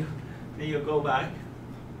 Okay, then you go back.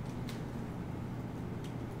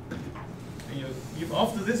 If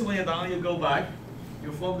after this one you're done, you go back,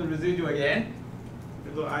 you form the residual again.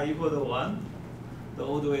 You go I equal to 1, the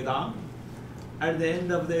all the way down. At the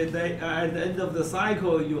end of the day, at the end of the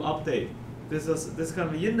cycle, you update. This kind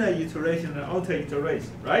of inner iteration and outer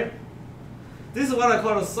iteration, right? This is what I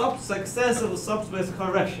call a successive subspace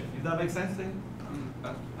correction. Does that make sense to you?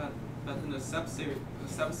 But the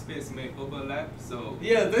subspace may overlap, so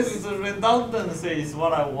yeah, this is a redundancy is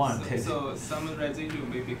what I wanted. So some residual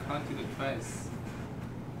may be counted twice.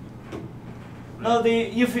 No,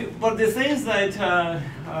 but the thing is that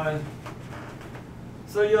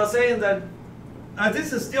so you are saying that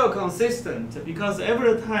this is still consistent because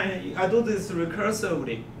every time I do this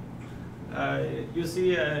recursively, you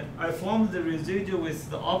see I form the residual with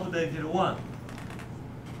the updated one.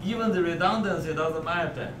 Even the redundancy doesn't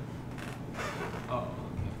matter. Oh,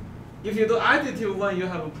 okay. If you do additive one, you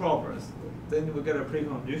have problems. Then you will get a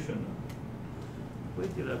preconditional. Where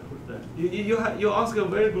did I put that? You ask a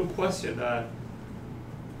very good question.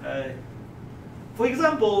 For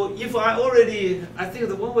example, if I think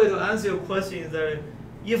the one way to answer your question is that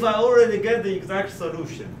if I already get the exact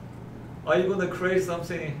solution, are you going to create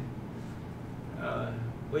something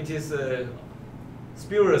which is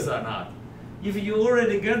spurious or not? If you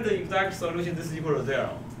already get the exact solution, this is equal to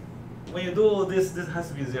 0. When you do all this has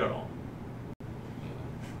to be 0.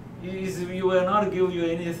 You will not give you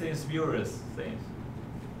anything spurious things.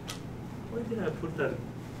 Where did I put that?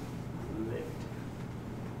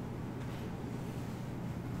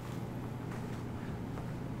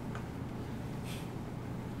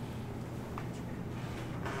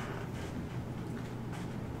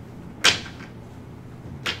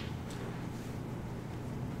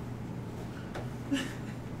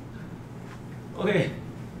 Okay,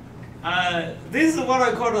 this is what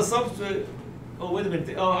I call the substrate. Oh, wait a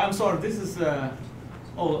minute. Oh, I'm sorry. This is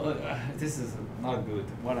this is not good.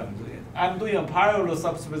 What I'm doing? I'm doing a parallel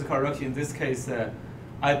subspace correction. In this case,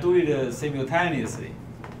 I do it simultaneously.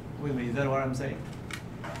 Wait a minute. Is that what I'm saying?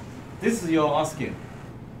 This is your asking.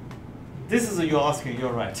 This is your asking.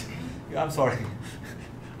 You're right. I'm sorry.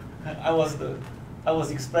 I was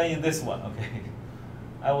explaining this one. Okay.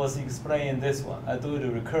 I was explaining this one. I do it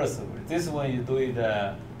recursively. This one you do it.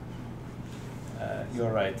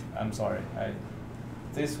 You're right. I'm sorry.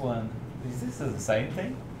 This one is this the same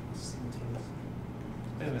thing?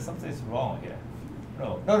 Wait a minute, something is wrong here.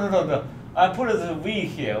 No. I put the V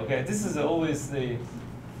here. Okay. This is always the.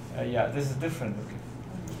 Yeah. This is different.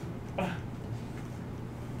 Okay.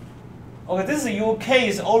 Okay. This UK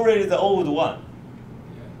is already the old one.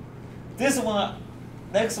 Yeah. This one,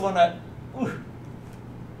 next one. So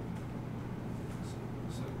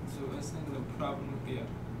I think the problem here,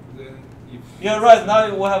 then if You're right, now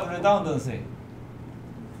you will have redundancy.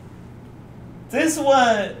 This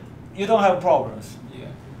one, you don't have problems. yeah.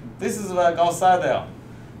 This is like outside there.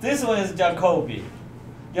 This one is Jacobi.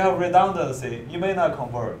 You have redundancy. You may not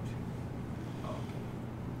converge.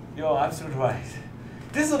 You're absolutely right.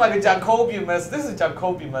 This is like a Jacobi method. This is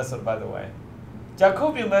Jacobi method, by the way.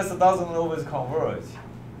 Jacobi method doesn't always converge.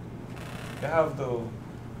 You have to,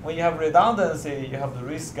 when you have redundancy, you have to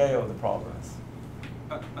rescale the problems.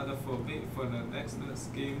 But for the next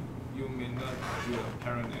scheme, you may not do a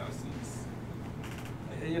parallel things.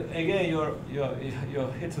 Again, you're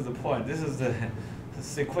hit to the point. This is the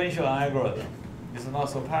sequential algorithm. It's not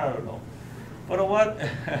so parallel. But what?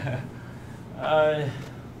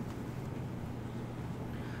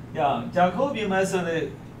 Yeah, Jacobi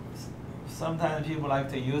method. Sometimes people like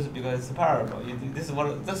to use it because it's parallel.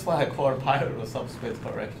 That's what I call parallel subspace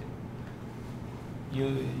correction.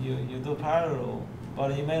 You do parallel,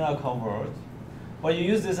 but it may not converge. But you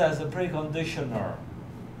use this as a preconditioner.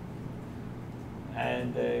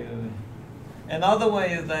 And another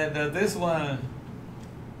way is that this one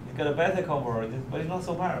you get a better convergence, but it's not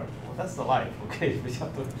so parallel. Well, that's the life, okay?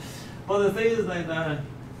 But the thing is that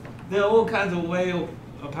there are all kinds of ways of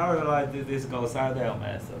parallelize this Gauss-Seidel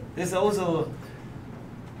method. This also,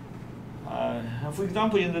 for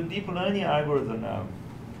example, in the deep learning algorithm,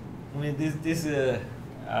 I mean this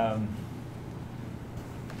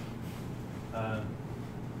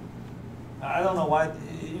I don't know why.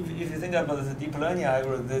 If you think about the deep learning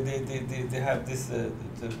algorithm, they have this the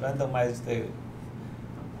randomized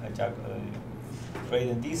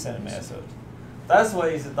gradient descent method. That's why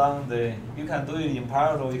it's done. You can do it in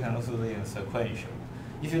parallel. You can also do it in sequential.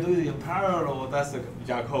 If you do it in parallel, that's the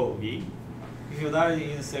Jacobi. If you do it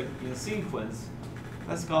in sequence,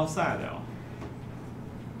 that's Gauss-Seidel.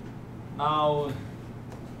 Now,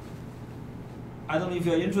 I don't know if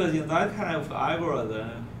you're interested in that kind of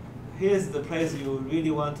algorithm. Here's the place you really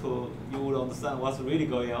you will understand what's really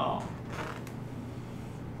going on.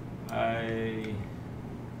 Very,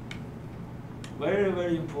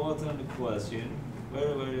 very important question.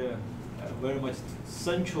 Very much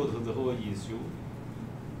central to the whole issue.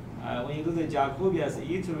 When you do the Jacobi as an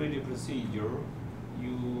iterative procedure,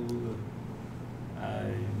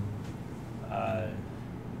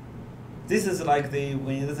 this is like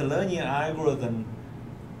when you do the learning algorithm,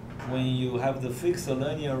 when you have the fixed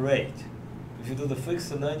linear rate. If you do the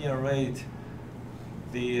fixed linear rate,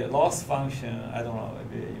 the loss function, I don't know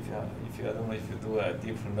if you do a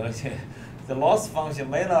deep learning, the loss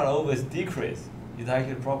function may not always decrease. It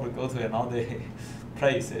actually probably go to another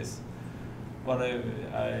places. But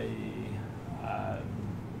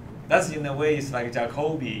that's in a way it's like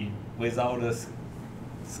Jacobi without the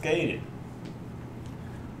scaling.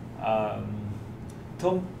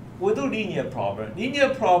 We do linear problem.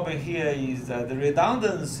 Linear problem here is that the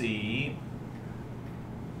redundancy,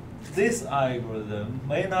 this algorithm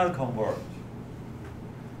may not converge,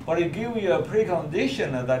 but it gives you a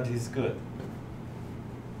precondition that is good.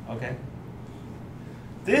 Okay.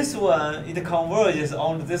 This one, it converges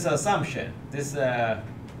on this assumption. This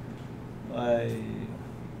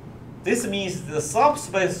means the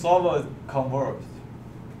subspace solver converged.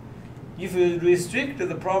 If you restrict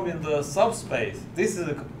the problem to the subspace, this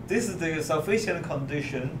is the sufficient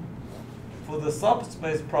condition for the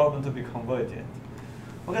subspace problem to be convergent.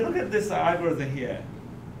 Okay, look at this algorithm here.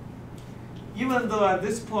 Even though at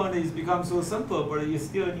this point it's become so simple, but you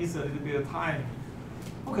still need a little bit of time.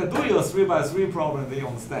 Okay, do your 3x3 problem, they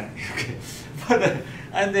understand. Okay, but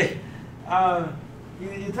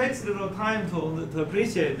it takes a little time to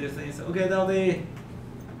appreciate these things. Okay, now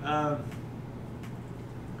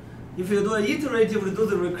if you do it iteratively, do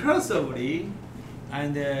it recursively,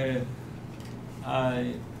 and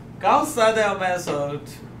Gauss-Seidel method,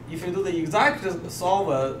 if you do the exact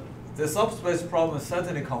solver, the subspace problem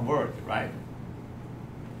certainly converge, right?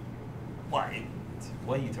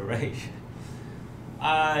 One iteration.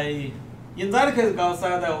 In that case,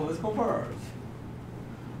 Gauss-Seidel always converge.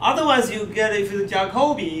 Otherwise, you get, if you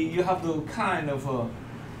Jacobi, you have to kind of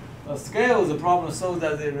scale the problem so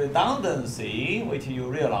that the redundancy, which you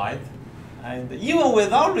realize, and even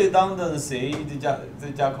without redundancy, the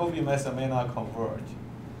Jacobi method may not converge.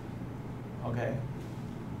 Okay.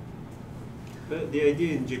 But the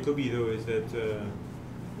idea in Jacobi, though, is that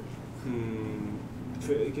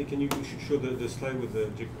can you show the slide with the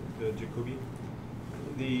Jacobi?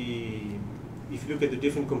 If you look at the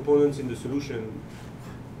different components in the solution,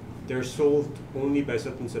 they're solved only by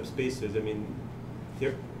certain subspaces. I mean,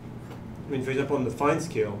 for example, on the fine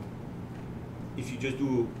scale, if you just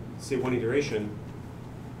do, say, one iteration,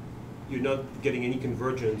 you're not getting any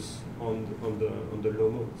convergence on the low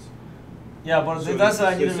modes. Yeah, but So that's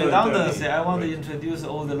why I need it's redundancy. I want right. to introduce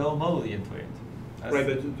all the low mode into it. Right,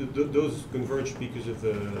 but those converge because of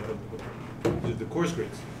the course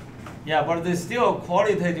grades. Yeah, but they still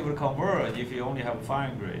qualitatively converge if you only have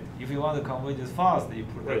fine grade. If you want to converge it fast, you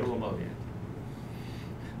put the Right. rule mode in.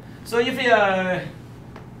 So if you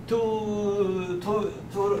to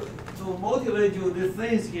motivate you these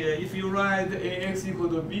things here, if you write ax equal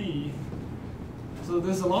to b, so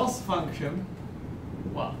this loss function,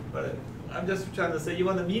 well, but I'm just trying to say you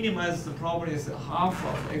want to minimize the properties half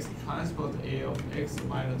of x transpose a of x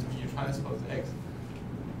minus b transpose x.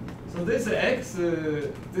 So this x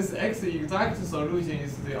exact solution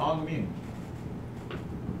is the odd mean.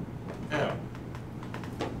 L.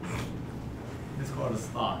 It's called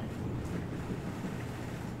style.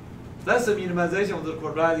 That's the minimization of the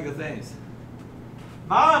quadratic things.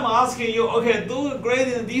 Now I'm asking you, okay, do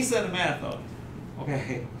gradient descent method.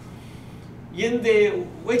 Okay. In the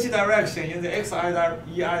which direction? In the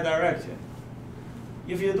EI direction.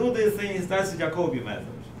 If you do these things, that's Jacobi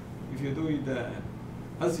method. If you do it,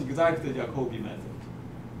 that's exactly Jacobi method.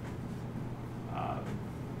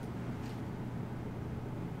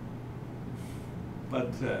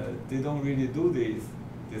 But they don't really do these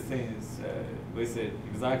things with the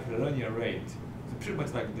exact linear rate. It's pretty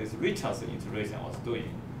much like this Richardson iteration I was doing.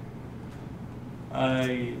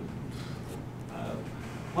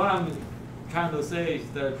 What I'm trying to say is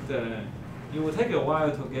that it will take a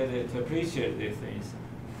while to get it to appreciate these things.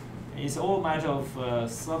 It's all a matter of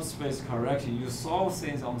subspace correction. You solve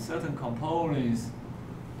things on certain components.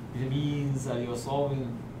 It means that you're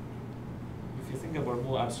solving. If you think about it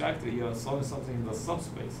more abstractly, you're solving something in the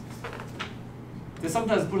subspace. They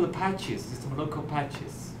sometimes put the patches, some local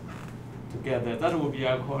patches together. That would be,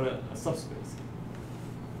 I call it a subspace.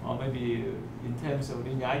 Or maybe in terms of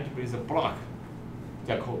linear algebra, it's a block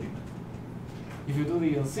Jacobi. If you do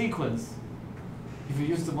it in sequence, if you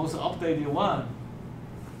use the most updated one,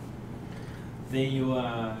 then you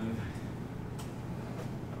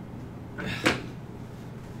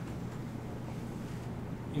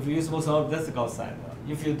if you use most of that's the Gauss side.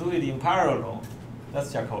 If you do it in parallel,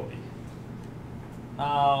 that's Jacobi.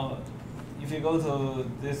 Now, if you go to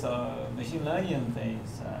this machine learning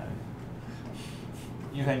things,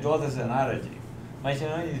 you can draw this analogy. Machine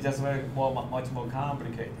learning is just much more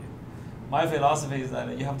complicated. My philosophy is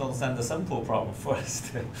that you have to understand the simple problem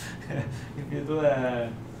first. If you do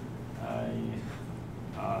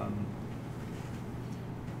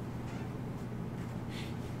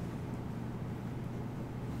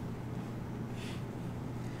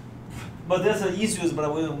but there's issues,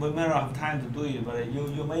 but we may not have time to do it. But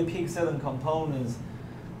you may pick certain components.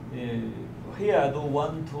 Here I do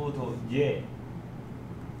 1, 2 to j.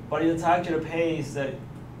 But it's actually pays that,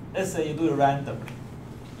 let's say you do it randomly.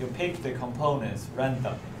 You pick the components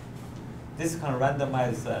randomly. This kind of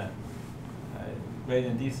randomized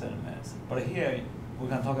gradient descent method. But here we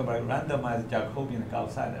can talk about randomized Jacobian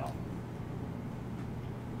Gauss-Seidel.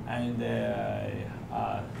 And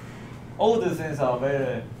all these things are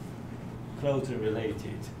very closely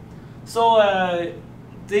related. So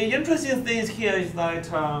the interesting thing here is that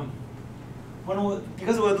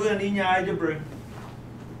because we're doing linear algebra,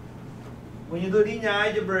 when you do linear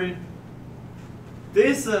algebra,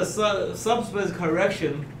 this subspace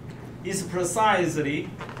correction is precisely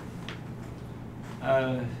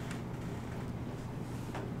the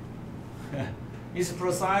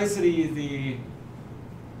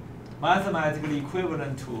mathematically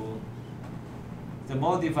equivalent to the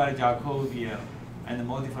modified Jacobian and the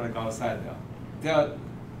modified Gauss-Seidel.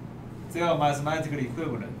 They are mathematically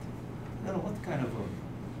equivalent. I don't know what kind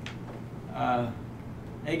of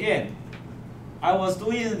again, I was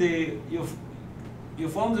doing you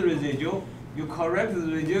form the residual, you correct the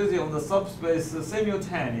residual on the subspace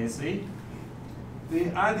simultaneously, they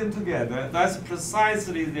add them together. That's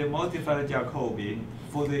precisely the modified Jacobi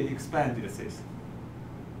for the expanded system.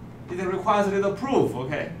 It requires a little proof,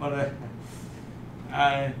 okay? But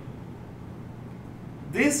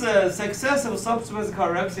this successive subspace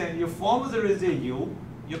correction, you form the residual,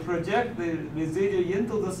 you project the residual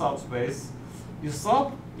into the subspace, you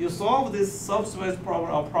solve this subspace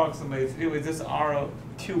problem approximately with this R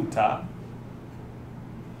tutor.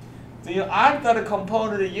 Then you add that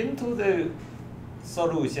component into the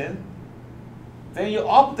solution. Then you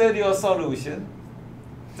update your solution.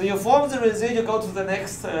 Then you form the residual, go to the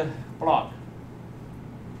next block.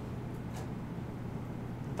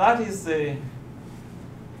 That is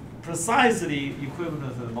precisely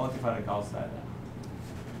equivalent to the modified Gauss-Seidel.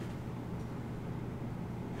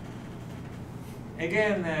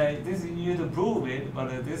 Again, this you need to prove it,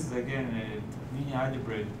 but this is again linear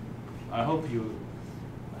algebra. I hope you.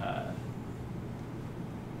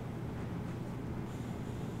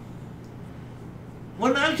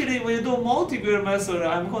 when you do multi-grid method,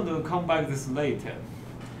 I'm going to come back to this later.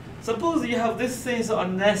 Suppose you have these things are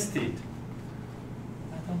nested.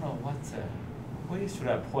 I don't know where should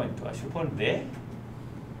I point to? I should point there?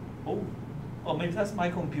 Oh, maybe that's my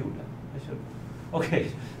computer. I should.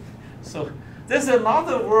 Okay, so there's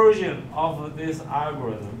another version of this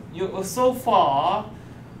algorithm. So far,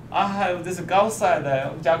 I have this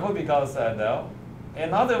Gauss-Seidel, Jacobi Gauss-Seidel.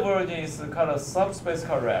 Another version is called subspace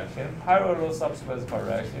correction, parallel subspace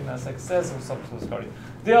correction, and successive subspace correction.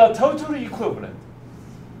 They are totally equivalent.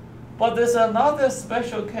 But there's another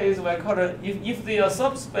special case where I call it if the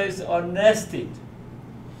subspace are nested,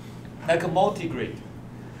 like a multigrid.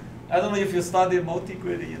 I don't know if you studied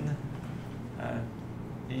multigrid in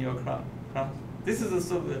your class. This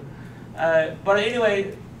is but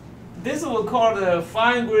anyway, this will call the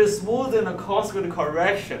fine grid smooth and coarse grid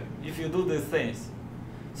correction if you do these things.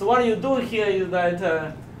 So what you do here is that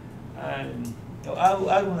I'm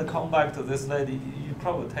going to come back to this later. You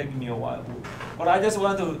probably take me a while, but I just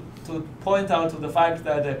want to point out to the fact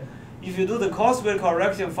that if you do the coarse grid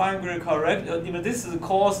correction, fine grid correction, this is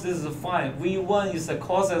coarse, this is fine. V1 is a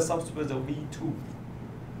coarse as subspace of V2.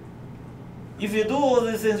 If you do all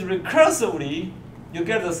these things recursively, you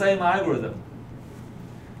get the same algorithm.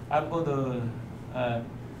 I'm going to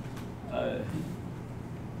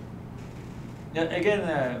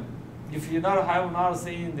again, if you have not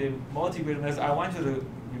seen the multi-grid method, I want you to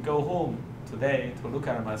go home today to look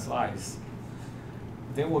at my slides.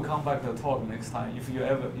 Then we'll come back to talk next time if you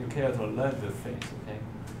care to learn the things. Okay.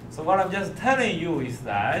 So what I'm just telling you is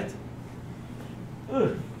that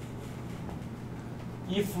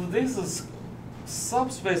if this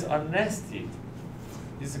subspace are nested,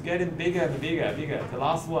 it's getting bigger and bigger and bigger. The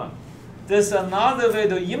last one. There's another way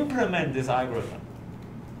to implement this algorithm.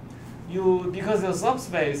 Because the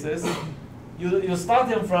subspaces, you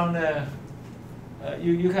starting from the,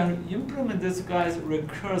 you can implement this guys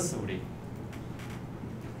recursively.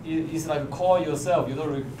 It's like call yourself, you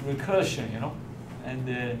do recursion, and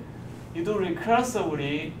you do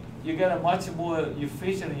recursively, you get a much more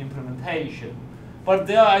efficient implementation. But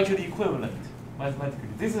they are actually equivalent mathematically.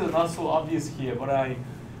 This is not so obvious here, but I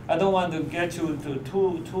don't want to get you to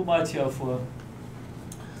too much of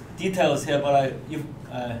details here. But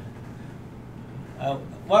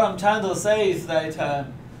what I'm trying to say is that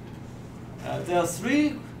there are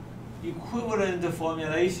three equivalent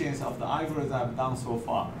formulations of the algorithm I've done so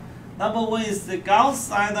far. Number one is the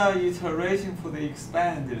Gauss-Seidel iteration for the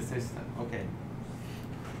expanded system. Okay.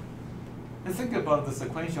 Let's think about the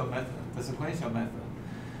sequential method.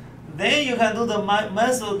 Then you can do the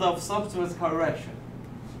method of subspace correction.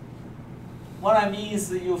 What I mean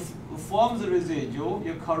is you form the residual,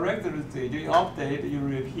 you correct the residual, you update, you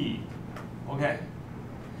repeat. Okay?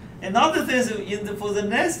 Another thing is for the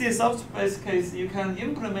nested subspace case, you can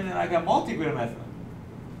implement it like a multi-grid method.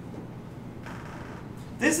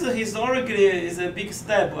 This historically is a big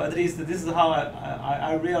step, at least this is how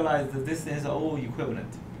I realized that these things are all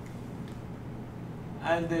equivalent.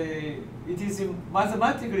 And it is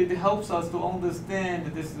mathematically, it helps us to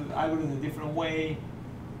understand this algorithm in a different way.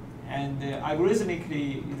 And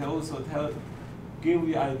algorithmically, it also give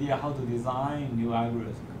you an idea how to design new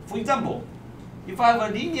algorithms. For example, if I have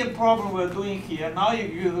a linear problem we're doing here, now you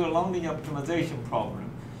use a nonlinear optimization problem.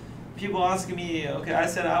 People ask me, okay, I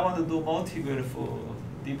said I want to do multi-grid for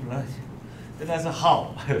deep learning. Then I said,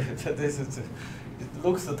 how? It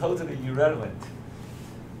looks totally irrelevant.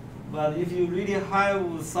 But if you really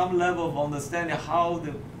have some level of understanding how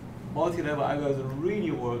the multi-level algorithm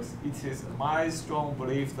really works, it is my strong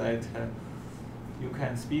belief that you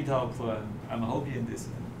can speed up, I'm hoping this.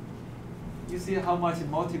 You see how much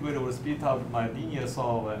multi-grid will speed up my linear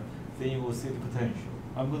solver, then you will see the potential.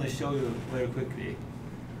 I'm going to show you very quickly.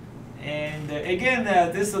 And again,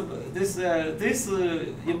 this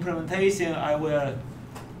implementation, I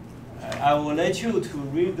will let you to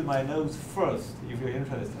read my notes first if you're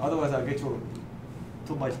interested. Otherwise, I'll get you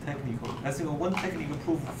too much technical. I think one technical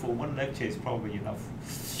proof for one lecture is probably enough.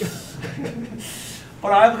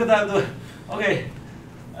 But I'm gonna do. Okay.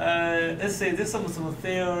 Let's say there's some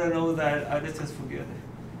theory and all that. Let's just forget it.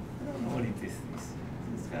 I don't know what it is.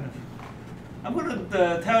 It's kind of. I'm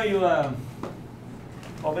gonna tell you.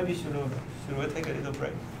 Or maybe should we take a little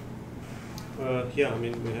break? Yeah, I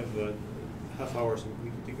mean we have half hour, so we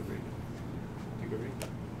can take a break.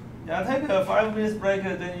 Yeah, take a 5 minutes break.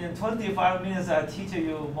 Then in 25 minutes, I teach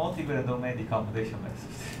you multi-grid domain decomposition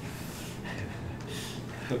methods.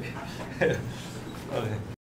 Okay. Okay.